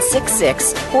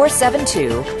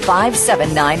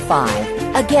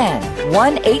 1-866-472-5795. Again,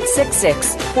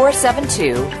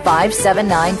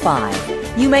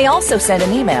 1-866-472-5795. You may also send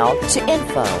an email to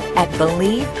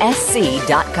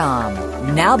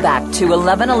info@believesc.com. Now back to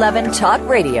 1111 Talk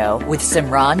Radio with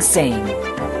Simran Singh.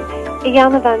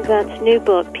 Iyanla Vanzant's new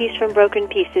book, Peace from Broken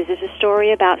Pieces, is a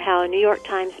story about how a New York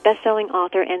Times bestselling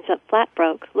author ends up flat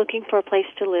broke, looking for a place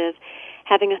to live,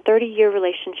 having a 30-year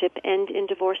relationship end in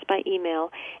divorce by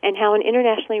email, and how an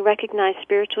internationally recognized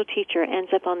spiritual teacher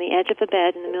ends up on the edge of a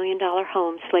bed in a $1 million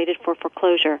home slated for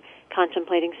foreclosure,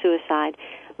 contemplating suicide.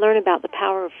 Learn about the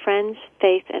power of friends,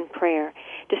 faith, and prayer.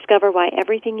 Discover why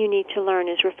everything you need to learn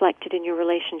is reflected in your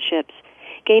relationships.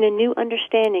 Gain a new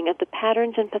understanding of the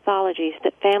patterns and pathologies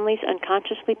that families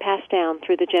unconsciously pass down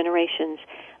through the generations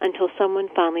until someone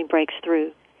finally breaks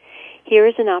through. Here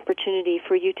is an opportunity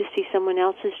for you to see someone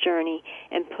else's journey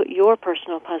and put your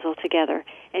personal puzzle together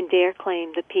and dare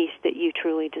claim the peace that you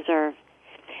truly deserve.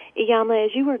 Iyanla,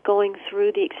 as you were going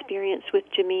through the experience with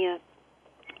Jamia,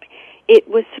 it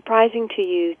was surprising to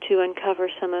you to uncover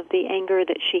some of the anger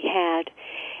that she had.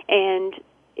 And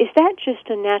is that just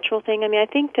a natural thing? I mean, I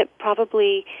think that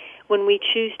probably when we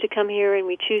choose to come here and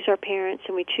we choose our parents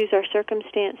and we choose our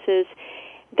circumstances,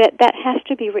 that has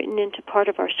to be written into part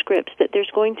of our scripts, that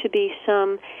there's going to be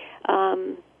some, a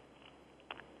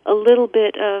little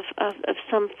bit of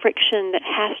some friction that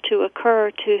has to occur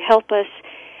to help us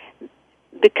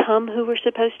become who we're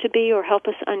supposed to be, or help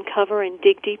us uncover and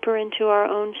dig deeper into our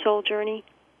own soul journey?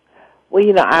 Well,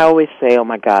 I always say, oh,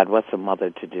 my God, what's a mother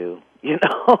to do?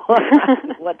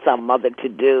 What's a mother to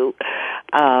do?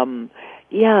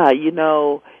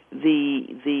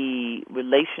 the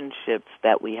relationships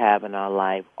that we have in our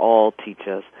life all teach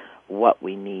us what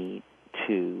we need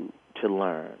to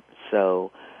learn.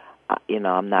 So,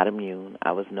 I'm not immune.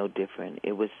 I was no different.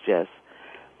 It was just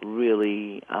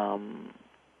really, I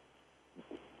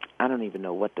don't even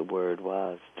know what the word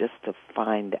was, just to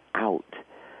find out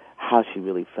how she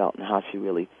really felt and how she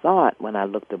really thought when I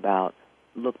looked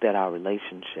at our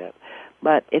relationship.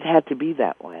 But it had to be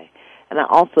that way. And I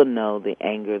also know the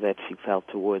anger that she felt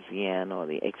towards the end, or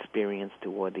the experience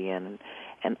toward the end,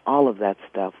 and all of that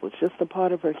stuff was just a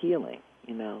part of her healing.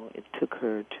 It took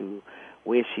her to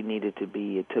where she needed to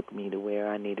be. It took me to where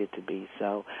I needed to be.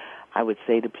 So I would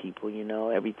say to people,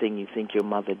 everything you think your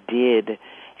mother did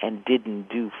and didn't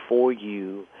do for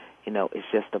you, is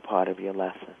just a part of your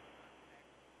lesson.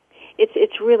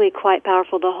 It's really quite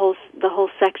powerful, the whole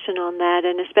section on that,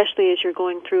 and especially as you're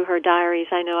going through her diaries.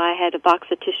 I know I had a box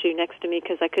of tissue next to me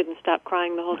because I couldn't stop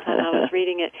crying the whole time I was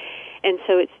reading it, and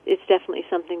so it's definitely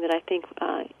something that I think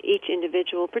each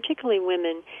individual, particularly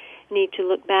women, need to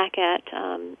look back at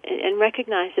and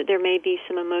recognize that there may be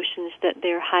some emotions that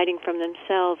they're hiding from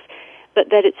themselves, but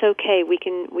that it's okay. We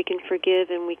can forgive,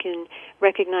 and we can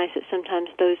recognize that sometimes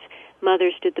those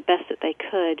mothers did the best that they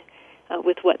could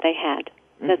with what they had.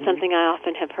 That's something I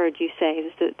often have heard you say,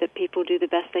 is that people do the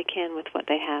best they can with what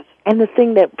they have. And the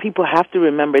thing that people have to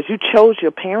remember is you chose your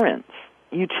parents.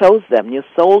 You chose them. Your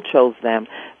soul chose them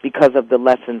because of the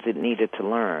lessons it needed to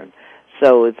learn.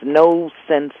 So it's no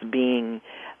sense being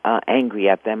angry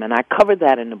at them. And I covered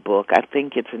that in the book. I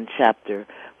think it's in chapter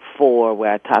 4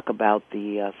 where I talk about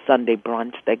the Sunday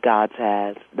brunch that God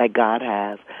has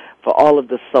for all of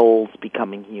the souls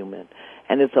becoming human.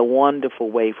 And it's a wonderful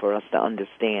way for us to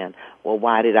understand, well,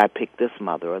 why did I pick this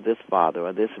mother or this father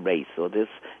or this race or this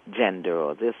gender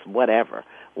or this whatever?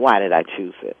 Why did I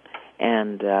choose it?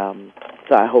 And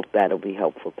so I hope that'll be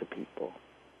helpful to people.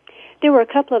 There were a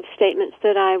couple of statements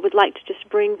that I would like to just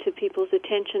bring to people's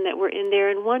attention that were in there,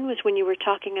 and one was when you were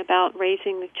talking about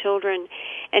raising the children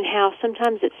and how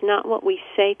sometimes it's not what we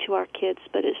say to our kids,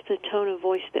 but it's the tone of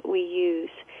voice that we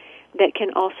use that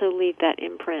can also leave that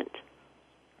imprint.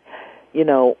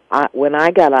 When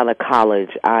I got out of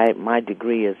college, my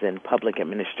degree is in public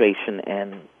administration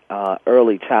and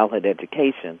early childhood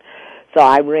education. So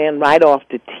I ran right off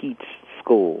to teach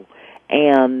school.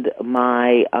 And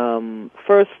my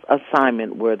first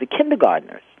assignment were the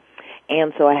kindergartners.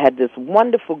 And so I had this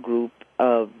wonderful group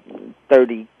of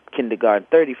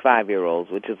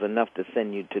 35-year-olds, which is enough to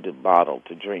send you to the bottle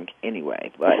to drink anyway.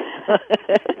 But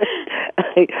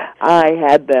I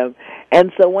had them.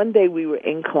 And so one day we were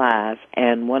in class,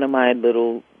 and one of my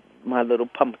little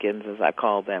pumpkins, as I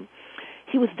call them,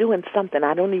 he was doing something.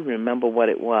 I don't even remember what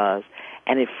it was,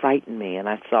 and it frightened me, and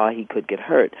I saw he could get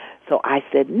hurt. So I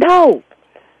said, "No!"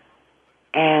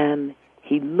 And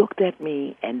he looked at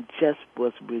me and just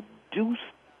was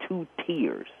reduced to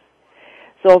tears.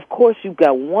 So, of course, you've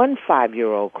got one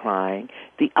 5-year-old crying,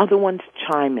 the other ones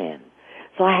chime in.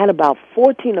 So I had about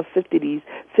 15 of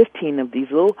these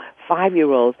little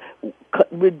 5-year-olds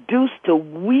reduced to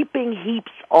weeping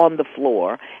heaps on the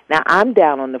floor. Now, I'm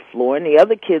down on the floor, and the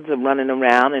other kids are running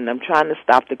around, and I'm trying to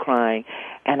stop the crying.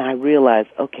 And I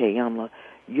realized, okay, Iyanla,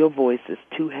 your voice is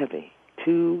too heavy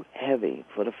for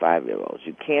the 5-year-olds.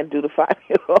 You can't do the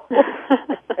 5-year-olds.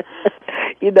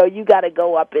 You got to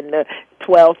go up in the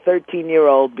 12,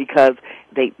 13-year-old because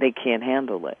they can't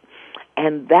handle it.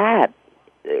 And that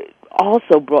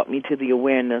also brought me to the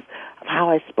awareness of how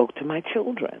I spoke to my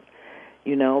children,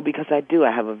 because I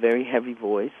have a very heavy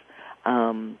voice,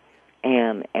 and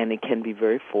it can be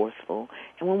very forceful.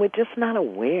 And when we're just not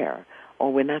aware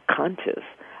or we're not conscious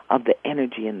of the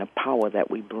energy and the power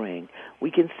that we bring, we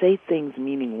can say things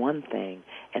meaning one thing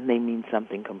and they mean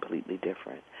something completely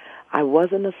different. I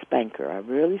wasn't a spanker. I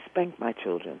rarely spanked my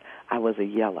children. I was a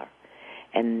yeller.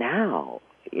 And now,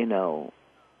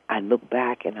 I look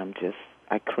back and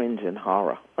I cringe in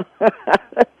horror.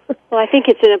 Well, I think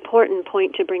it's an important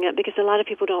point to bring up because a lot of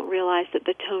people don't realize that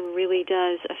the tone really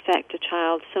does affect a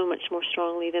child so much more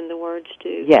strongly than the words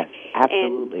do. Yes,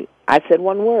 absolutely. I said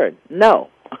one word, no.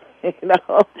 And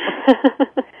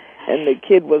the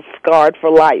kid was scarred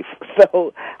for life.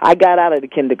 So I got out of the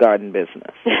kindergarten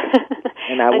business,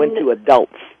 and I went to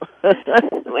adults.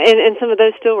 and some of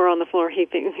those still were on the floor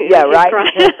heaping. Yeah, right.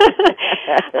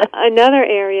 Another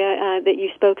area that you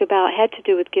spoke about had to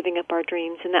do with giving up our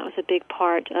dreams, and that was a big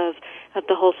part of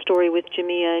the whole story with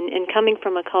Jamia. And coming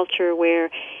from a culture where,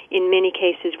 in many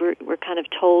cases, we're kind of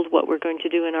told what we're going to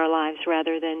do in our lives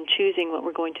rather than choosing what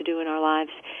we're going to do in our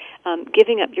lives.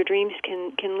 Giving up your dreams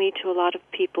can lead to a lot of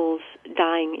people's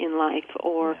dying in life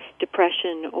or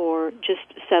depression or just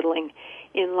settling.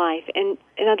 in life. And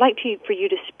I'd like for you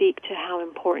to speak to how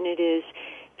important it is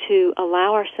to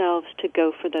allow ourselves to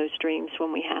go for those dreams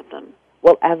when we have them.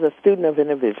 Well, as a student of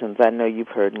inner visions, I know you've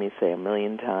heard me say a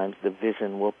million times, the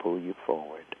vision will pull you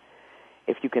forward.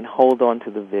 If you can hold on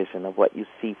to the vision of what you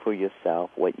see for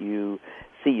yourself, what you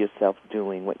see yourself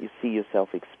doing, what you see yourself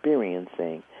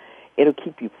experiencing, it'll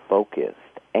keep you focused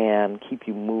and keep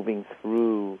you moving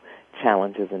through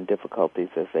challenges and difficulties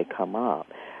as they come up.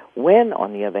 When,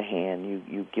 on the other hand,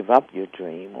 you give up your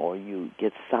dream or you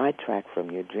get sidetracked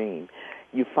from your dream,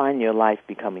 you find your life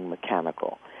becoming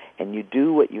mechanical. And you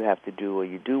do what you have to do or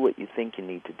you do what you think you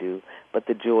need to do, but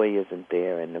the joy isn't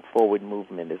there and the forward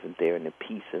movement isn't there and the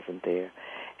peace isn't there.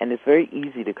 And it's very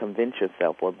easy to convince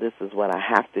yourself, well, this is what I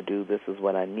have to do, this is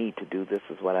what I need to do, this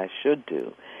is what I should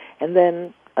do. And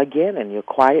then, again, in your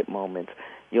quiet moments,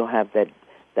 you'll have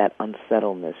that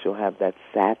unsettledness, you'll have that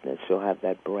sadness, you'll have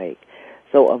that break.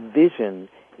 So a vision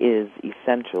is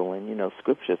essential, and,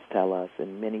 scriptures tell us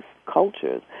in many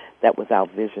cultures that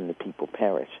without vision the people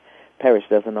perish. Perish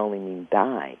doesn't only mean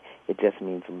die. It just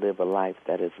means live a life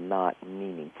that is not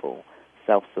meaningful,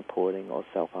 self-supporting, or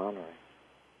self-honoring.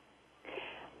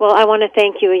 Well, I want to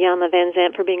thank you, Iyanla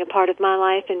Vanzant, for being a part of my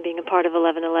life and being a part of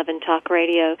 1111 Talk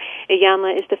Radio.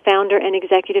 Iyanla is the founder and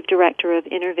executive director of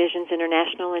Inner Visions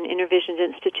International and Inner Visions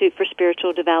Institute for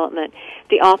Spiritual Development,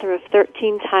 the author of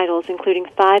 13 titles, including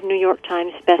 5 New York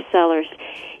Times bestsellers.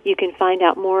 You can find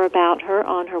out more about her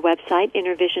on her website,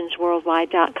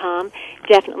 innervisionsworldwide.com.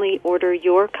 Definitely order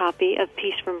your copy of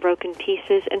Peace from Broken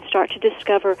Pieces and start to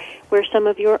discover where some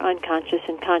of your unconscious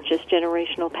and conscious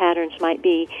generational patterns might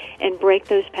be and break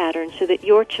those patterns so that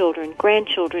your children,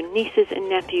 grandchildren, nieces, and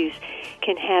nephews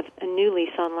can have a new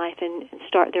lease on life and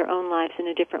start their own lives in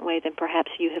a different way than perhaps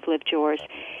you have lived yours.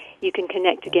 You can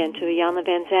connect again to Iyanla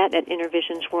Vanzant at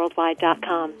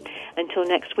innervisionsworldwide.com. Until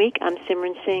next week, I'm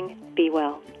Simran Singh. Be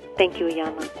well. Thank you,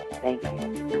 Iyanla. Thank you.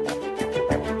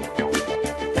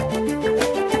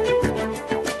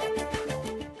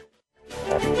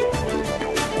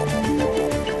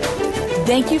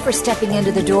 Thank you for stepping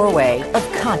into the doorway of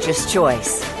conscious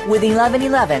choice with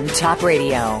 1111 Talk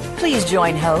Radio. Please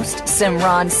join host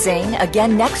Simran Singh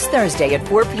again next Thursday at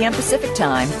 4 p.m. Pacific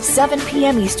Time, 7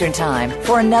 p.m. Eastern Time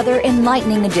for another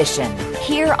enlightening edition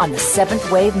here on the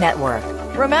Seventh Wave Network.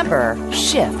 Remember,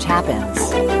 shift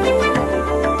happens.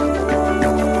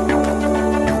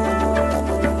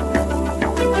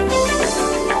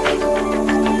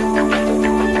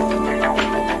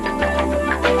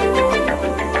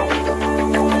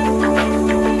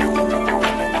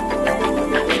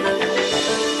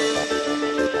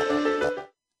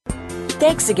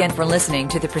 Thanks again for listening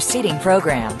to the preceding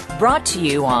program, brought to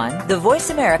you on the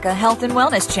Voice America Health and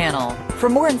Wellness Channel. For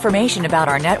more information about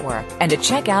our network and to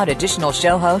check out additional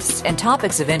show hosts and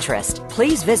topics of interest,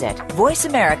 please visit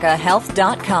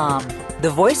voiceamericahealth.com. The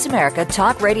Voice America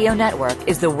Talk Radio Network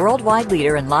is the worldwide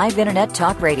leader in live Internet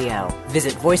talk radio.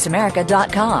 Visit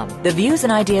voiceamerica.com. The views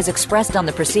and ideas expressed on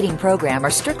the preceding program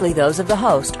are strictly those of the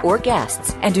host or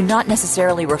guests and do not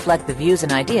necessarily reflect the views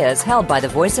and ideas held by the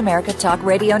Voice America Talk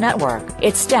Radio Network,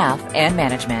 its staff, and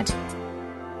management.